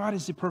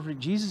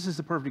 Jesus is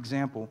the perfect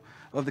example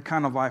of the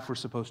kind of life we're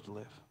supposed to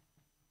live.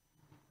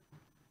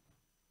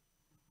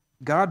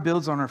 God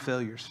builds on our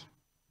failures,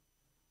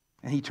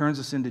 and he turns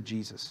us into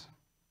Jesus.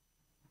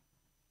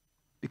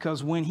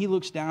 Because when he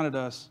looks down at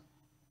us,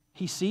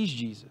 he sees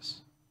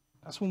Jesus.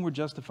 That's when we're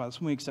justified. That's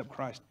when we accept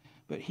Christ.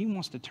 But he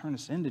wants to turn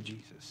us into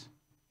Jesus.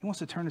 He wants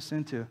to turn us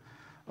into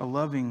a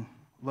loving,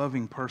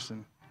 loving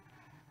person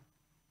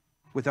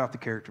without the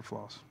character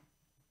flaws.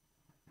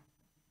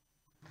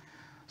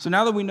 So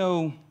now that we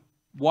know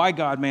why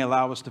God may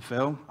allow us to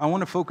fail, I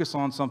want to focus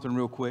on something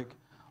real quick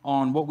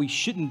on what we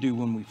shouldn't do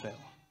when we fail.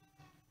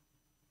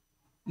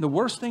 The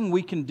worst thing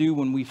we can do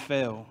when we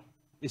fail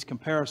is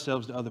compare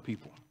ourselves to other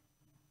people.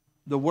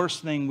 The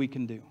worst thing we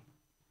can do.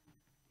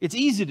 It's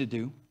easy to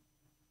do,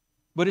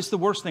 but it's the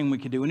worst thing we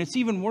can do. And it's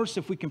even worse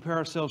if we compare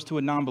ourselves to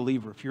a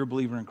non-believer, if you're a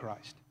believer in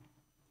Christ.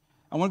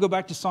 I want to go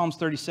back to Psalms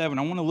 37.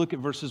 I want to look at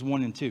verses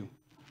 1 and 2.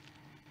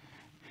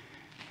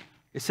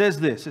 It says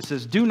this, it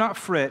says, "Do not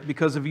fret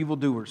because of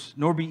evildoers,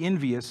 nor be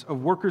envious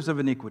of workers of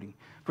iniquity,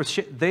 for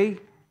they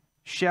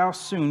shall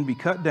soon be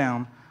cut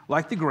down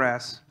like the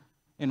grass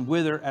and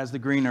wither as the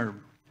green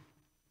herb."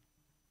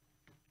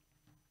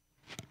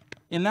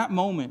 In that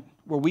moment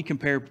where we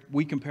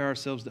compare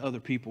ourselves to other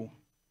people,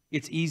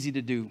 it's easy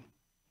to do.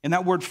 And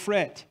that word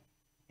fret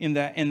in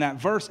that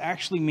verse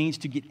actually means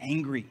to get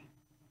angry.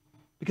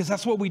 Because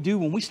that's what we do.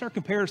 When we start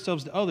comparing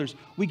ourselves to others,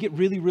 we get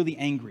really, really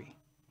angry.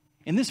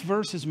 And this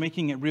verse is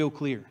making it real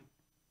clear.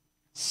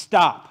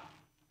 Stop.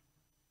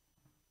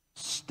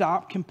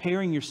 Stop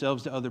comparing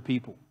yourselves to other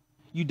people.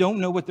 You don't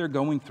know what they're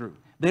going through.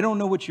 They don't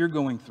know what you're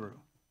going through.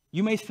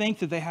 You may think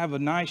that they have a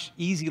nice,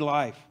 easy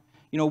life.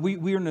 You know,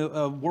 we're in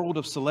a world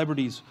of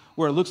celebrities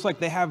where it looks like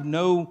they have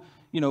no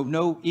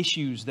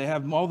issues. They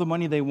have all the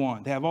money they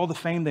want. They have all the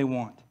fame they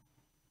want.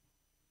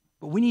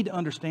 But we need to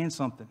understand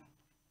something.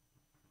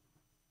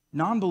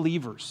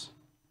 Non-believers,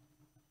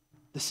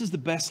 this is the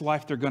best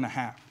life they're going to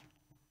have.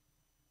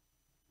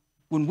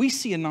 When we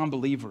see a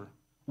non-believer,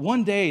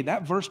 one day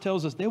that verse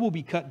tells us they will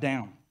be cut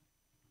down.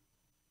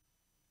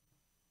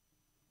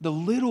 The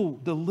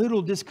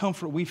little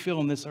discomfort we feel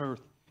on this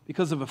earth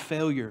because of a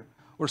failure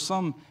or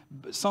some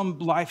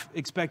life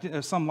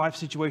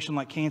situation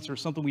like cancer or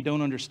something we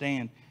don't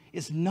understand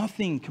is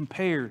nothing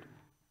compared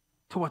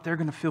to what they're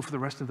going to feel for the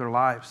rest of their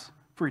lives,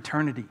 for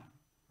eternity.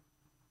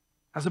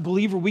 As a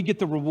believer, we get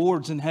the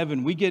rewards in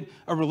heaven. We get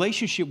a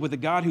relationship with a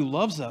God who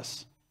loves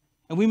us.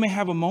 And we may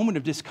have a moment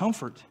of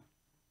discomfort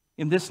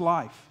in this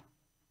life.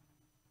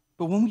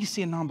 But when we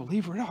see a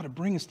non-believer, it ought to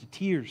bring us to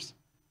tears.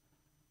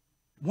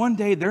 One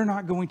day they're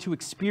not going to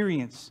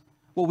experience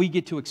what we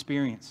get to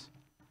experience.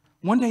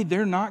 One day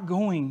they're not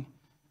going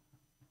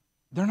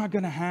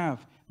to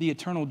have the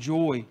eternal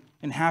joy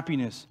and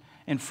happiness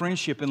and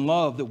friendship and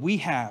love that we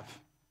have.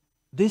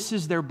 This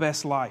is their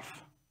best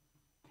life.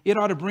 It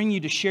ought to bring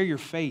you to share your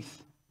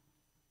faith.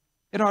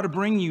 It ought to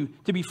bring you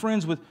to be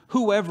friends with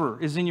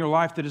whoever is in your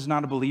life that is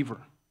not a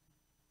believer.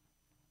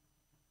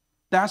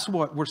 That's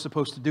what we're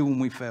supposed to do when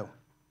we fail.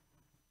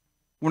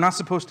 We're not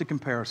supposed to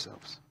compare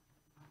ourselves.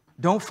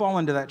 Don't fall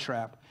into that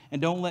trap,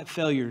 and don't let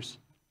failures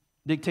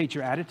dictate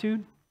your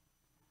attitude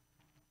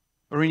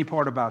or any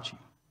part about you.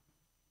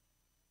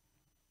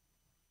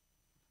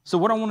 So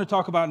what I want to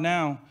talk about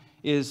now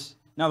is,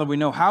 now that we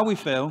know how we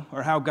fail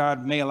or how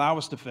God may allow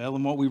us to fail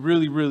and what we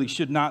really, really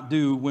should not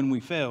do when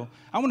we fail,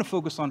 I want to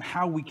focus on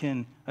how we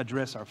can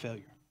address our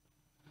failure.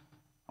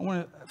 I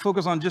want to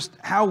focus on just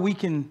what we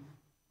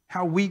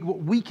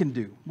can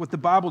do, what the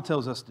Bible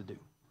tells us to do.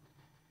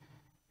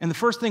 And the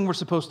first thing we're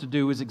supposed to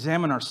do is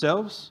examine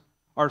ourselves,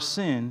 our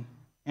sin,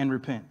 and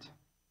repent.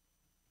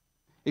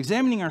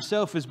 Examining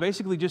ourselves is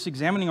basically just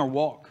examining our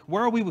walk.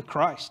 Where are we with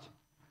Christ?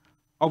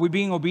 Are we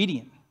being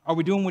obedient? Are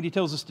we doing what He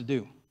tells us to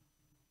do?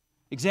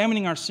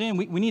 Examining our sin,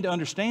 we need to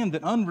understand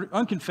that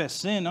unconfessed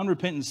sin,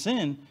 unrepentant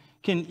sin,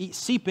 can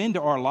seep into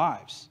our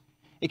lives.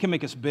 It can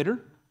make us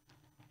bitter.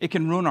 It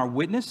can ruin our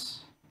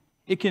witness.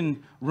 It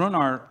can ruin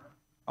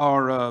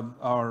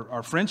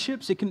our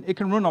friendships. It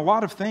can ruin a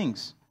lot of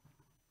things.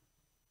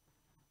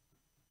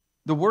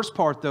 The worst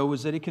part, though,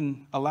 is that it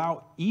can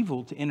allow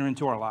evil to enter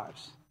into our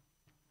lives.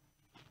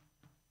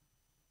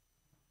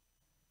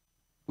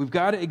 We've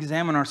got to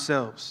examine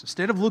ourselves.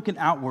 Instead of looking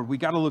outward, we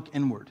got to look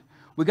inward.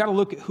 We got to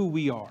look at who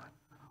we are.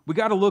 We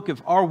got to look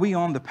at, are we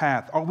on the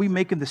path? Are we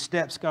making the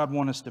steps God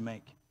wants us to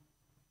make?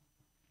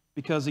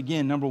 Because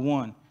again, number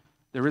one,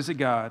 there is a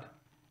God,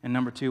 and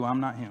number two,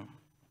 I'm not him.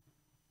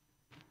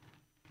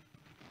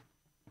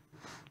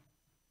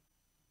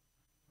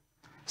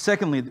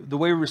 Secondly, the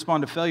way we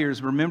respond to failure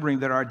is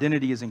remembering that our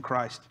identity is in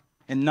Christ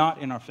and not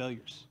in our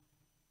failures.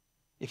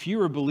 If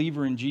you're a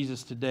believer in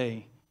Jesus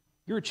today,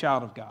 you're a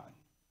child of God.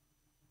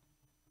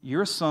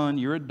 You're a son,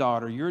 you're a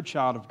daughter, you're a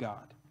child of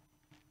God.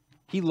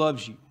 He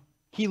loves you.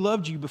 He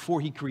loved you before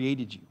he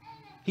created you.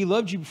 He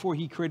loved you before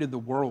he created the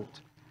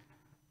world.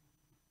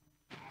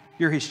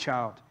 You're his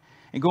child.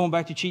 And going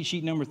back to cheat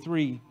sheet number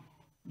 3,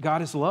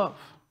 God is love.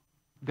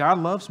 God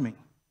loves me.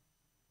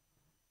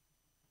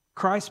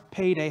 Christ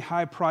paid a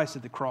high price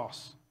at the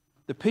cross.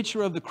 The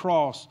picture of the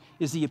cross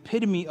is the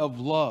epitome of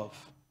love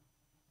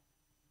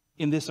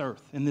in this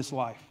earth, in this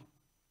life.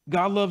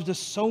 God loved us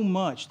so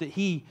much that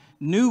he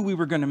knew we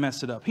were going to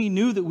mess it up. He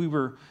knew that we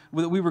were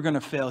going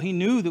to fail. He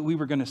knew that we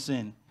were going to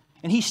sin.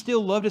 And he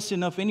still loved us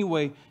enough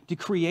anyway to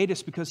create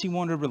us because he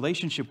wanted a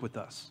relationship with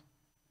us.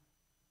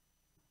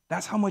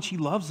 That's how much he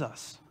loves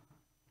us.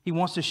 He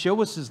wants to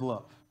show us his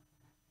love.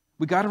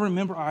 We got to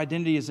remember our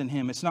identity is in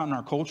him. It's not in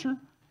our culture.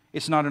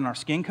 It's not in our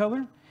skin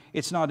color.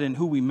 It's not in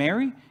who we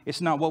marry.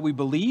 It's not what we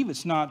believe.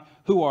 It's not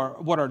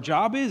what our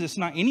job is. It's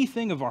not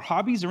anything of our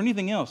hobbies or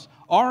anything else.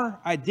 Our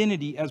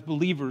identity as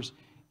believers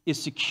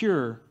is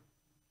secure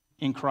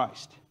in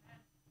Christ.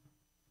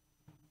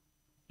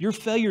 Your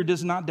failure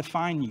does not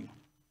define you.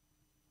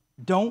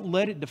 Don't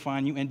let it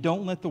define you, and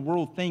don't let the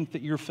world think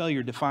that your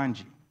failure defines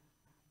you.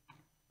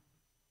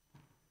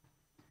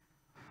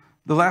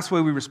 The last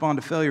way we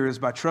respond to failure is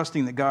by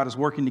trusting that God is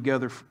working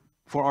together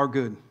for our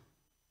good.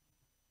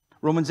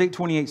 Romans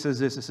 8:28 says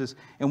this. It says,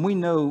 and we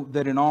know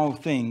that in all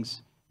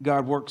things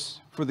God works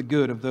for the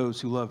good of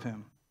those who love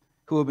him,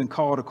 who have been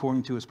called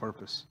according to his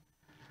purpose.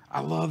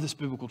 I love this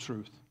biblical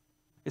truth.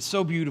 It's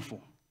so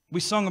beautiful. We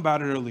sung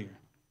about it earlier.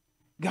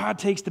 God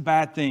takes the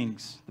bad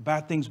things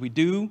we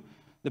do,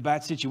 the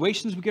bad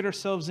situations we get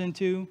ourselves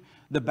into,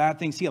 the bad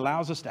things he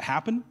allows us to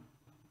happen,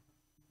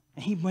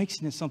 and he makes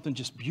it into something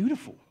just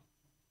beautiful.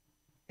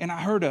 And I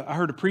heard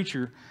a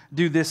preacher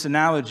do this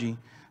analogy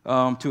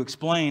to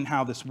explain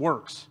how this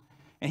works.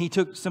 And he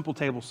took simple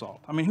table salt.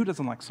 I mean, who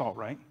doesn't like salt,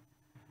 right?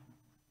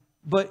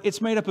 But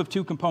it's made up of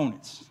 2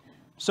 components,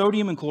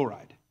 sodium and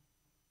chloride.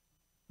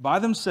 By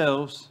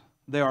themselves,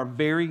 they are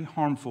very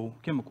harmful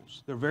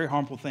chemicals. They're very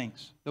harmful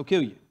things. They'll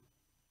kill you.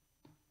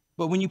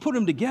 But when you put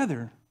them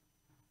together,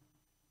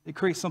 they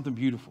create something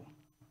beautiful.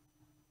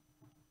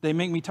 They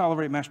make me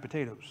tolerate mashed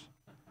potatoes.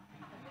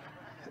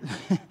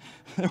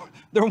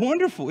 They're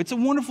wonderful. It's a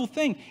wonderful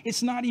thing.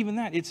 It's not even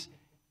that. It's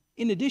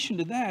in addition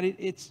to that,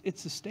 it's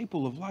a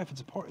staple of life.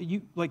 It's a part.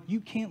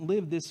 You can't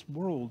live this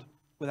world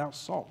without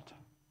salt.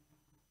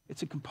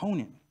 It's a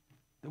component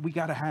that we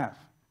got to have.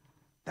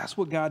 That's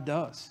what God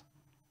does.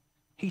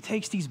 He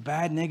takes these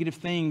bad, negative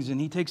things,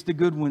 and he takes the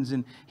good ones,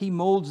 and he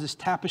molds this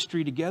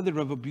tapestry together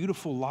of a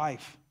beautiful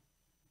life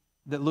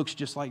that looks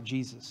just like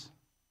Jesus.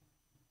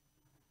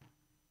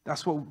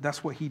 That's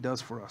what he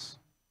does for us.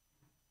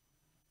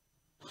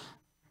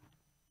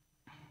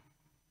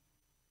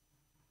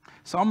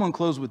 So I'm going to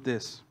close with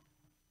this.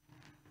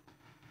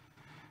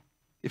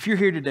 If you're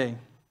here today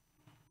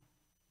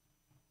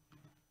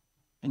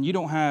and you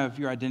don't have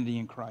your identity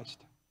in Christ,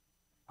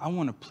 I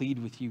want to plead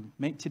with you.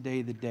 Make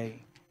today the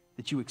day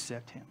that you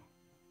accept him.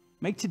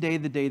 Make today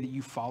the day that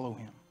you follow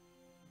him.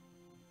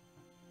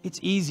 It's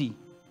easy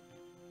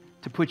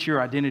to put your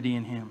identity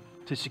in him,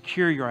 to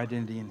secure your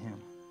identity in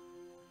him.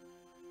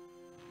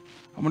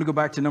 I'm going to go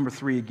back to number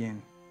 3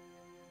 again,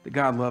 that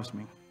God loves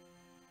me.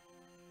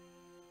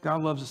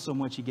 God loves us so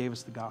much, he gave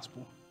us the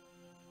gospel.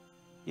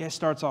 Yeah, it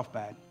starts off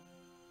bad.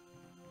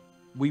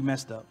 We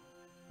messed up.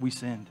 We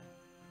sinned.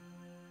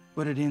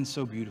 But it ends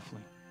so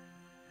beautifully.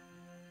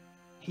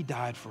 He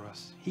died for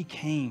us. He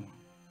came.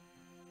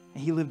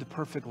 And he lived a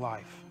perfect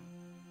life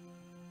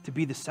to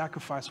be the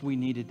sacrifice we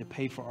needed to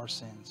pay for our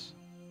sins.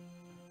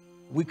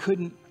 We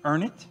couldn't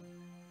earn it.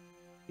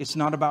 It's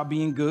not about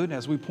being good.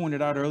 As we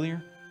pointed out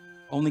earlier,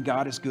 only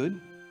God is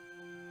good.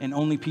 And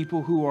only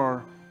people who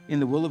are in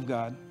the will of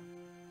God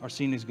are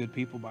seen as good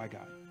people by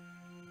God.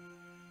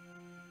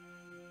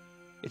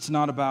 It's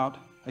not about,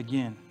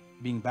 again,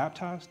 being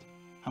baptized,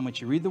 how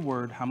much you read the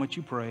word, how much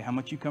you pray, how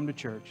much you come to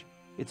church.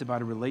 It's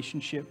about a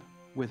relationship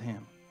with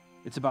him.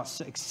 It's about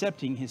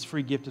accepting his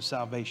free gift of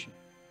salvation.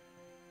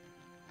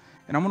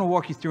 And I'm going to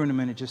walk you through in a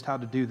minute just how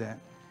to do that.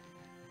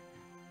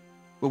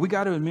 But we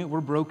got to admit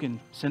we're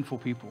broken, sinful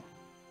people.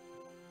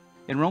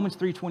 In Romans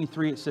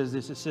 3:23, it says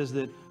this. It says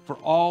that for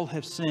all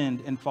have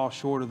sinned and fall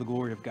short of the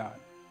glory of God.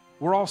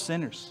 We're all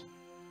sinners.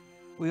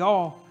 We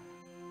all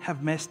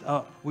have messed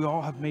up. We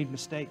all have made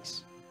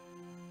mistakes.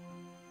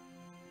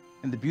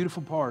 And the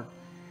beautiful part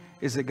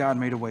is that God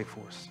made a way for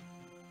us.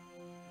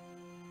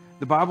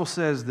 The Bible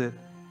says that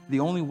the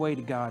only way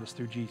to God is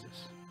through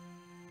Jesus.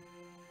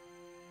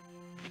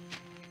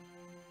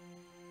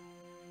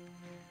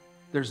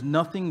 There's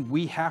nothing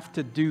we have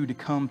to do to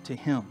come to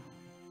Him.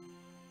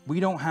 We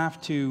don't have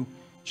to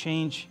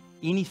change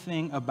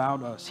anything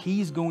about us.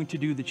 He's going to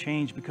do the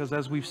change because,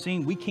 as we've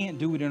seen, we can't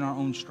do it in our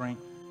own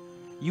strength.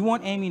 You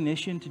want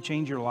ammunition to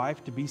change your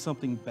life to be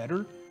something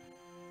better?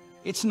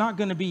 It's not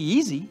going to be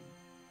easy,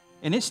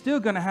 and it's still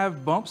going to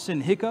have bumps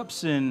and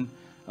hiccups and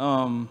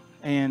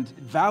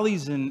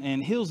valleys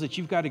and hills that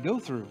you've got to go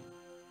through.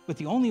 But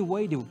the only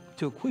way to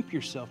equip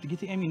yourself, to get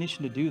the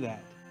ammunition to do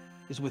that,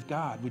 is with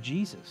God, with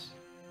Jesus.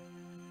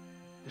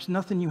 There's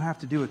nothing you have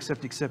to do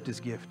except accept His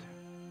gift.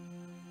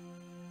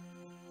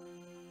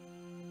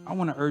 I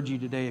want to urge you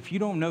today, if you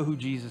don't know who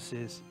Jesus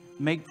is,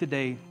 make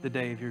today the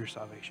day of your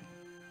salvation.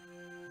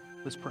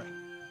 Let's pray.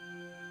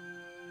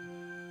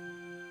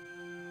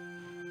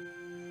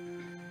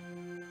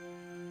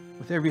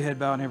 With every head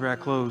bowed and every eye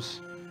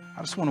closed,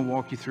 I just want to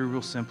walk you through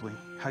real simply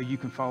how you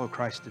can follow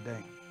Christ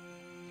today,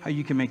 how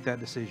you can make that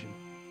decision.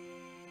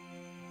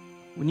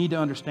 We need to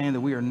understand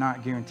that we are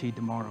not guaranteed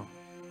tomorrow.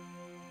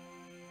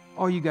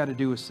 All you got to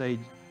do is say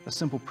a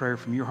simple prayer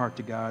from your heart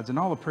to God's, and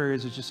all a prayer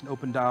is just an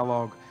open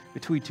dialogue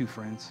between two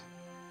friends.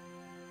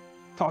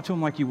 Talk to Him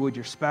like you would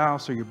your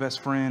spouse or your best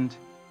friend.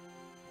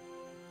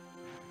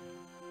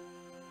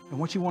 And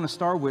what you want to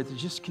start with is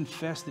just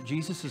confess that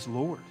Jesus is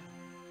Lord.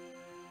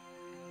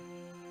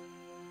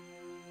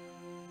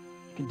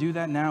 You can do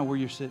that now where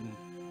you're sitting.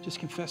 Just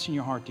confess in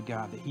your heart to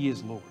God that He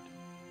is Lord.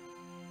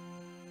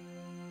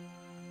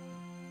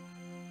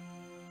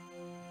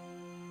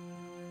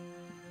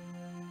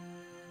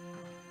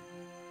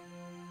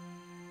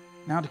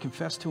 Now to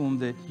confess to Him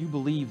that you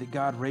believe that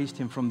God raised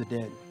Him from the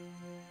dead.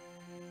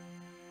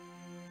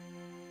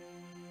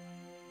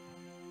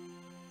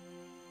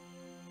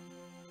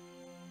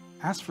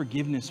 Ask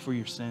forgiveness for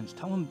your sins.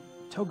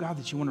 Tell God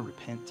that you want to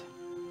repent.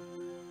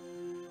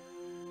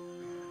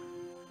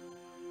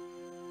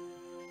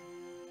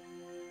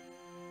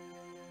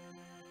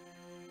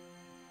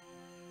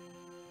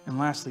 And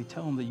lastly,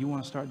 tell Him that you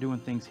want to start doing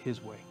things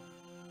His way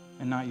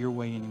and not your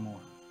way anymore.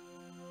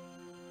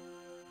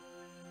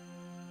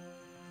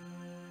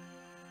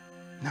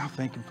 Now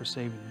thank Him for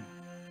saving you.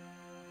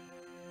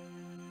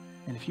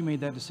 And if you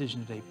made that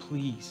decision today,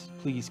 please,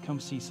 please come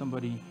see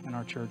somebody in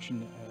our church,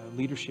 and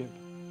leadership,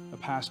 a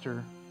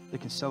pastor that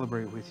can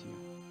celebrate with you.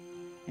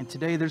 And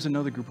today there's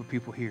another group of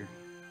people here.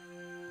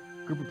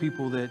 A group of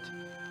people that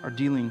are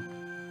dealing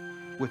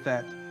with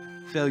that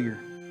failure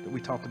that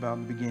we talked about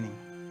in the beginning.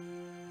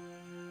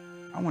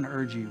 I want to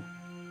urge you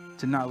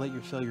to not let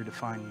your failure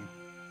define you.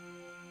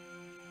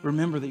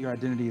 Remember that your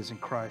identity is in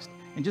Christ.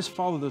 And just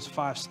follow those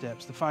 5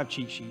 steps, the 5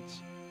 cheat sheets,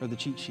 or the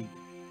cheat sheet.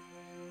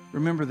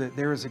 Remember that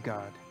there is a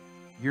God.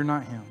 You're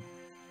not Him.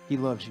 He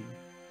loves you.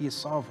 He is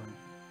sovereign.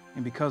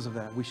 And because of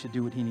that, we should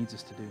do what He needs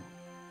us to do.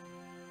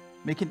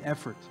 Make an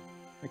effort,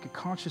 make a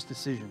conscious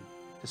decision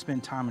to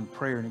spend time in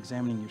prayer and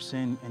examining your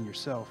sin and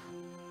yourself,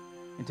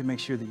 and to make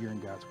sure that you're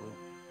in God's will.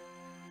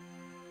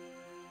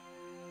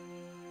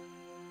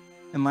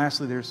 And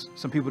lastly, there's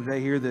some people today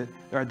here that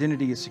their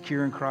identity is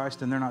secure in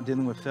Christ and they're not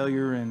dealing with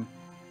failure. And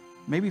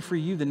maybe for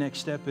you, the next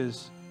step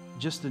is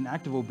just an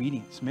act of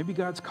obedience. Maybe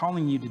God's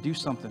calling you to do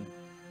something,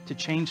 to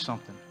change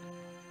something.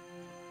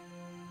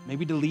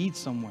 Maybe to lead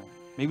somewhere.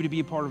 Maybe to be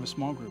a part of a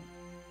small group.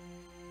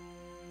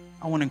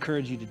 I want to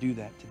encourage you to do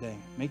that today.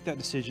 Make that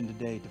decision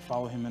today to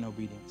follow Him in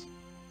obedience.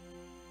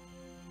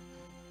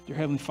 Dear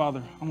Heavenly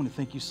Father, I want to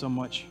thank You so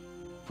much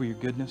for Your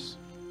goodness,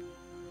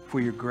 for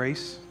Your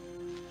grace,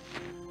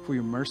 for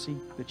Your mercy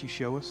that You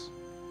show us.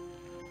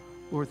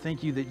 Lord,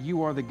 thank You that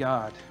You are the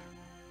God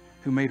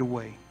who made a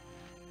way.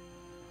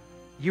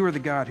 You are the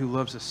God who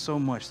loves us so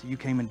much that You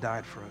came and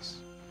died for us.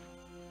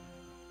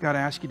 God, I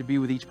ask You to be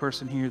with each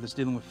person here that's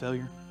dealing with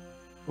failure.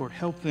 Lord,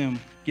 help them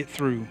get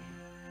through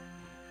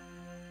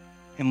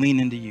and lean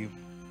into You.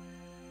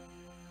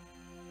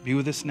 Be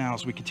with us now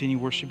as we continue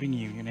worshiping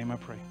You. In Your name I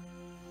pray.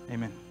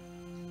 Amen.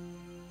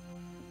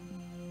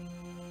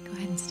 Go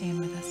ahead and stand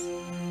with us.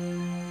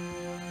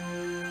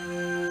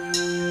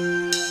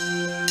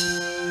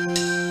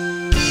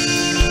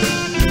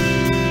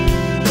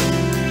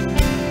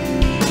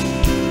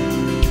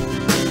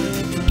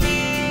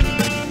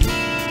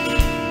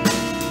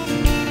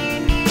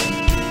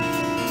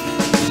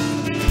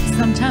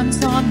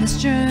 Sometimes on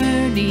this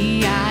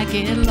journey I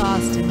get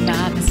lost in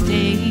my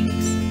mistakes.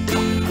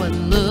 What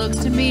looks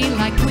to me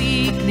like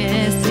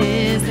weakness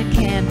is a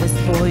canvas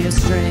for Your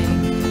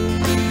strength.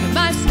 But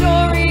my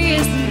story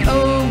isn't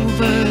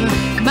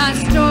over, my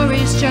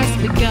story's just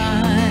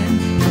begun.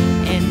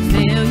 And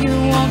failure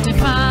won't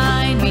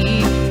define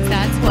me,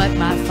 that's what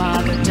my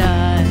Father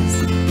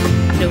does.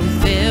 No,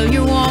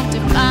 failure won't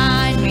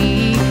define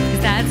me,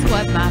 that's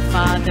what my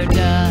Father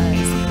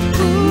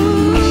does.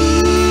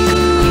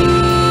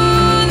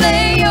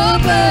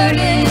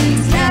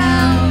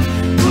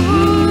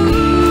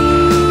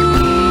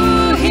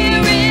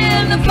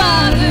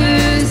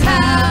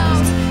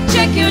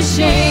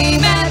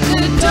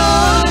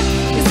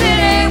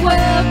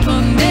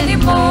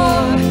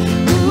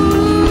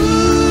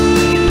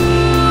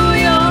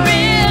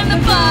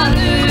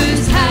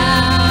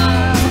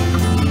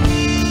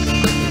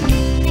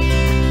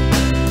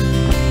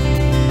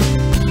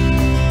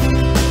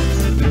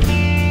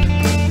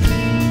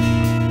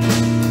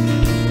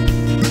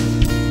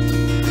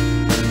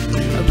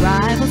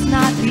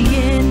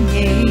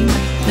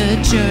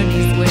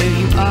 journey's where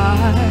you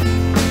are.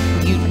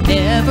 You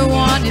never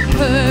wanted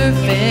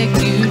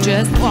perfect, you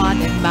just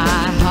wanted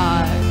my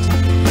heart.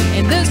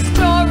 And the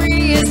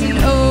story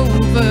isn't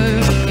over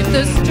if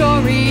the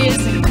story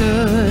isn't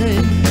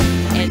good.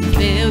 And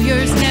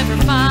failures never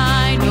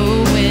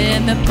final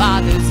when the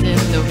Father's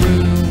in the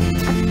room.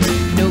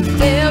 No,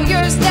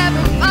 failures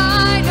never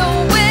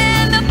final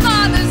when the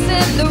Father's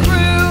in the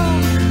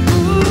room.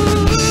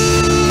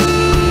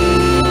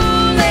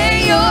 Ooh,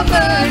 lay your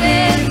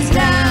burdens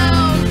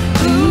down.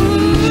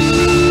 Ooh,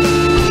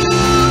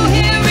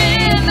 here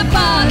in the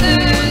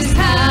Father's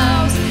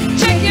house.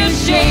 Check your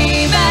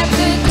shame at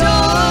the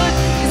door,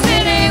 'cause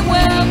it ain't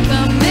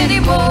welcome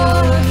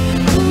anymore.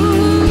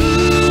 Ooh,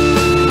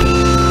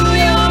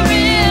 you're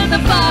in the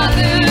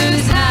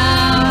Father's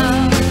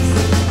house.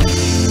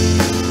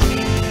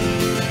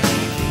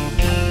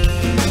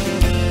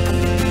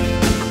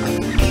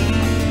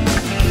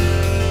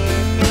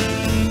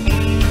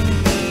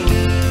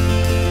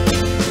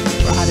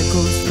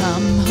 Prodigals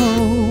come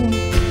home,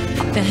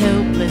 the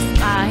helpless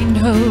find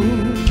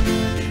hope.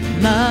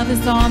 Love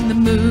is on the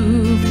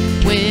move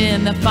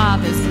when the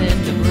Father's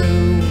in the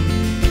room.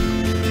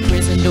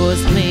 Prison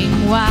doors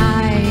fling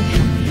wide,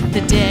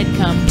 the dead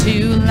come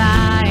to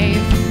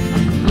life.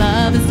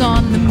 Love is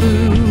on the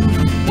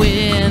move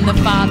when the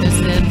Father's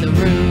in the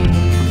room.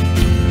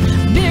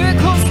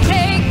 Miracles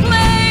take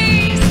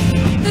place,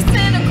 the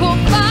cynical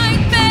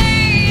find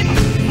faith.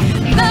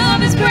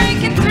 Love is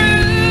breaking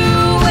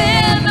through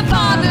when the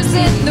Father's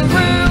in the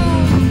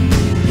room.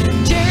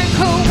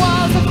 Jericho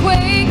walls are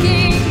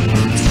quaking,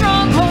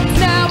 strongholds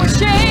now are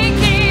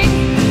shaking.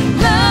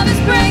 Love is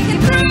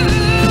breaking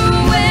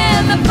through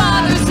when the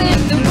Father's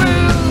in the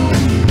room.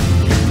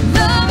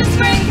 Love is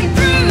breaking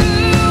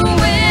through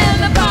when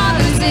the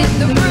Father's in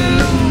the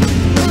room.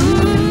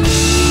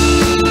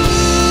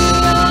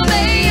 Ooh,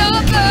 lay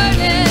your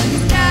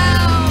burdens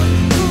down.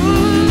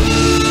 Ooh,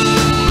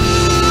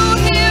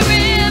 here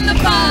in the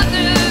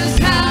Father's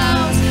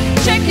house.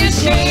 Check your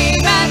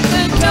shame at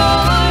the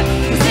door,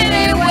 'cause it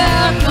ain't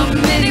welcome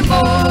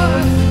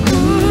anymore.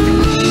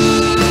 Ooh,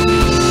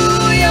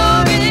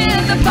 you're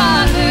in the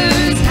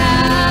Father's house.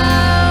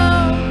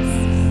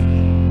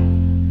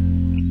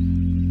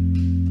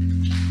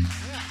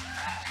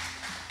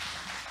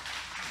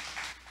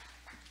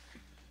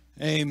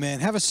 Amen.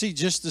 Have a seat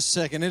just a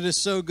second. It is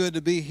so good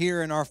to be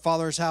here in our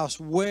Father's house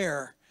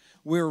where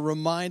we're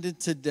reminded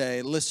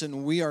today,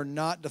 listen, we are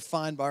not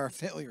defined by our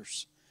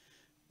failures.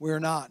 We're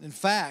not. In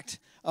fact,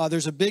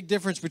 there's a big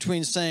difference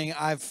between saying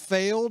I've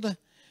failed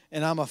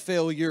and I'm a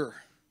failure.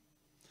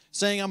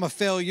 Saying I'm a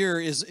failure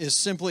is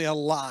simply a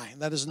lie.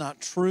 That is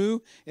not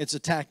true. It's a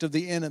tact of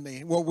the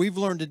enemy. What we've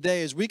learned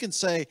today is we can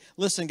say,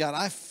 listen, God,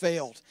 I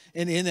failed.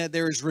 And in that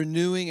there is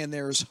renewing and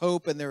there is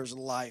hope and there is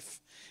life.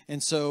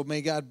 And so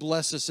may God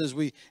bless us as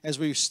we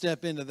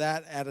step into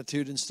that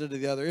attitude instead of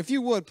the other. If you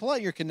would, pull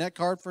out your Connect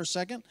card for a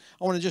second.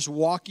 I want to just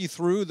walk you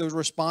through the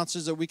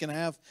responses that we can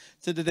have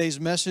to today's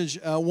message.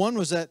 One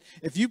was that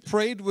if you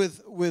prayed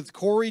with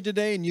Corey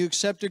today and you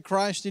accepted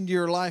Christ into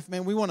your life,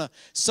 man, we want to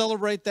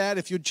celebrate that.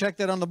 If you'd check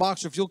that on the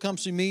box, or if you'll come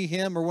see me,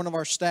 him, or one of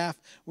our staff,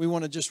 we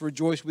want to just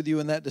rejoice with you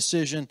in that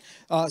decision.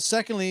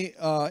 Secondly,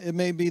 it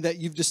may be that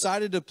you've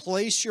decided to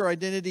place your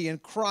identity in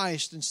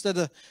Christ instead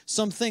of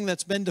something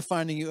that's been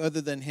defining you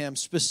other than Him,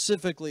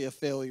 specifically a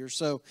failure.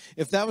 So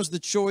if that was the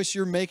choice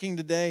you're making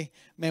today,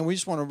 man, we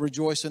just want to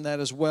rejoice in that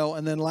as well.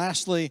 And then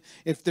lastly,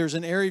 if there's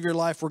an area of your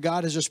life where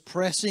God is just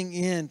pressing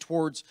in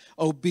towards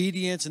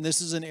obedience, and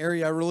this is an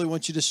area I really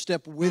want you to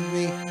step with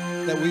me,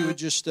 that we would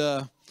just,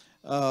 I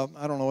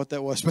don't know what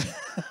that was,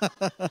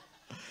 but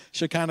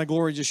Shekinah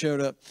glory just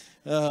showed up.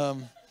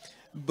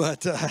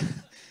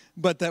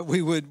 But that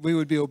we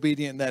would be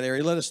obedient in that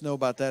area. Let us know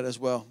about that as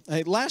well.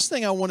 Hey, last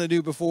thing I want to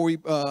do before we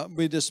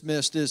be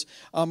dismissed is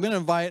I'm going to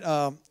invite,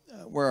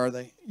 where are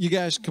they? You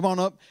guys come on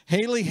up.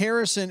 Haley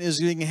Harrison is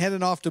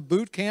heading off to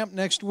boot camp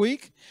next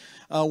week.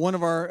 One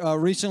of our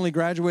recently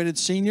graduated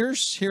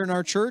seniors here in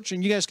our church.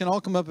 And you guys can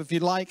all come up if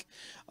you'd like,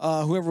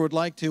 whoever would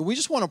like to. We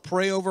just want to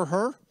pray over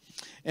her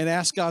and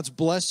ask God's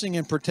blessing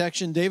and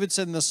protection. David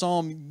said in the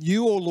psalm,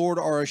 "You, O Lord,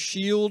 are a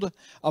shield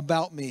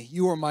about me.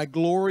 You are my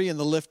glory and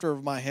the lifter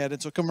of my head." And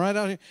so come right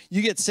out here.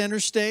 You get center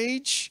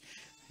stage.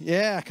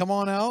 Yeah, come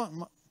on out.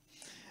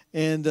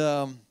 And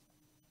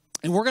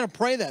we're going to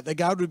pray that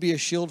God would be a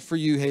shield for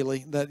you,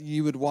 Haley, that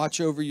you would watch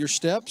over your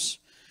steps,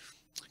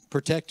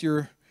 protect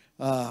your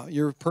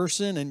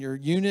person and your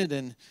unit,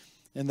 and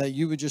that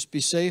you would just be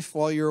safe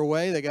while you're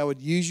away, that God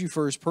would use you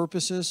for His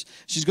purposes.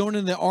 She's going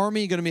in the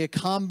Army, going to be a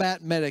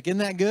combat medic. Isn't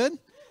that good?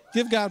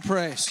 Give God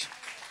praise.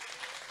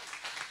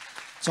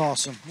 It's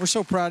awesome. We're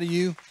so proud of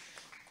you.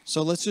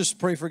 So let's just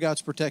pray for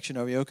God's protection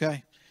over you,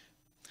 okay?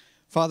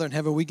 Father in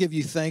heaven, we give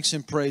you thanks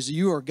and praise.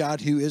 You are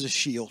God who is a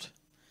shield.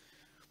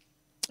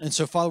 And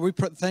so, Father, we're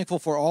thankful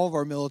for all of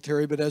our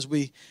military, but as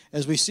we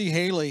see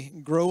Haley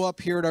grow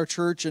up here at our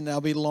church and now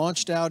be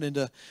launched out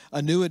into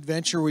a new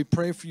adventure, we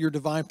pray for your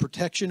divine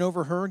protection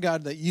over her,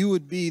 God, that you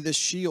would be the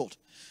shield.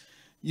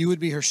 You would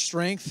be her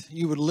strength.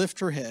 You would lift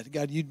her head.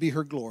 God, you'd be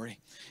her glory.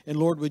 And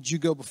Lord, would you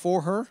go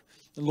before her?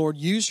 And Lord,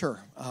 use her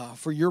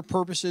for your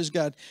purposes.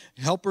 God,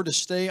 help her to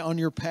stay on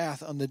your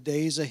path on the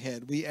days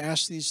ahead. We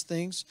ask these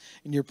things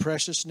in your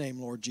precious name,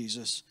 Lord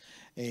Jesus.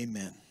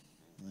 Amen.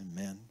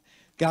 Amen.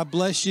 God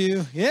bless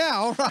you. Yeah,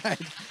 all right.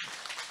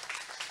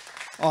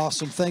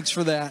 Awesome. Thanks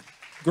for that.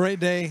 Great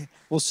day.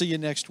 We'll see you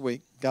next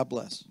week. God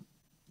bless.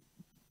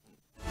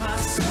 My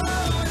soul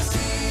is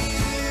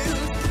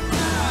healed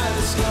by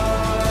the scar.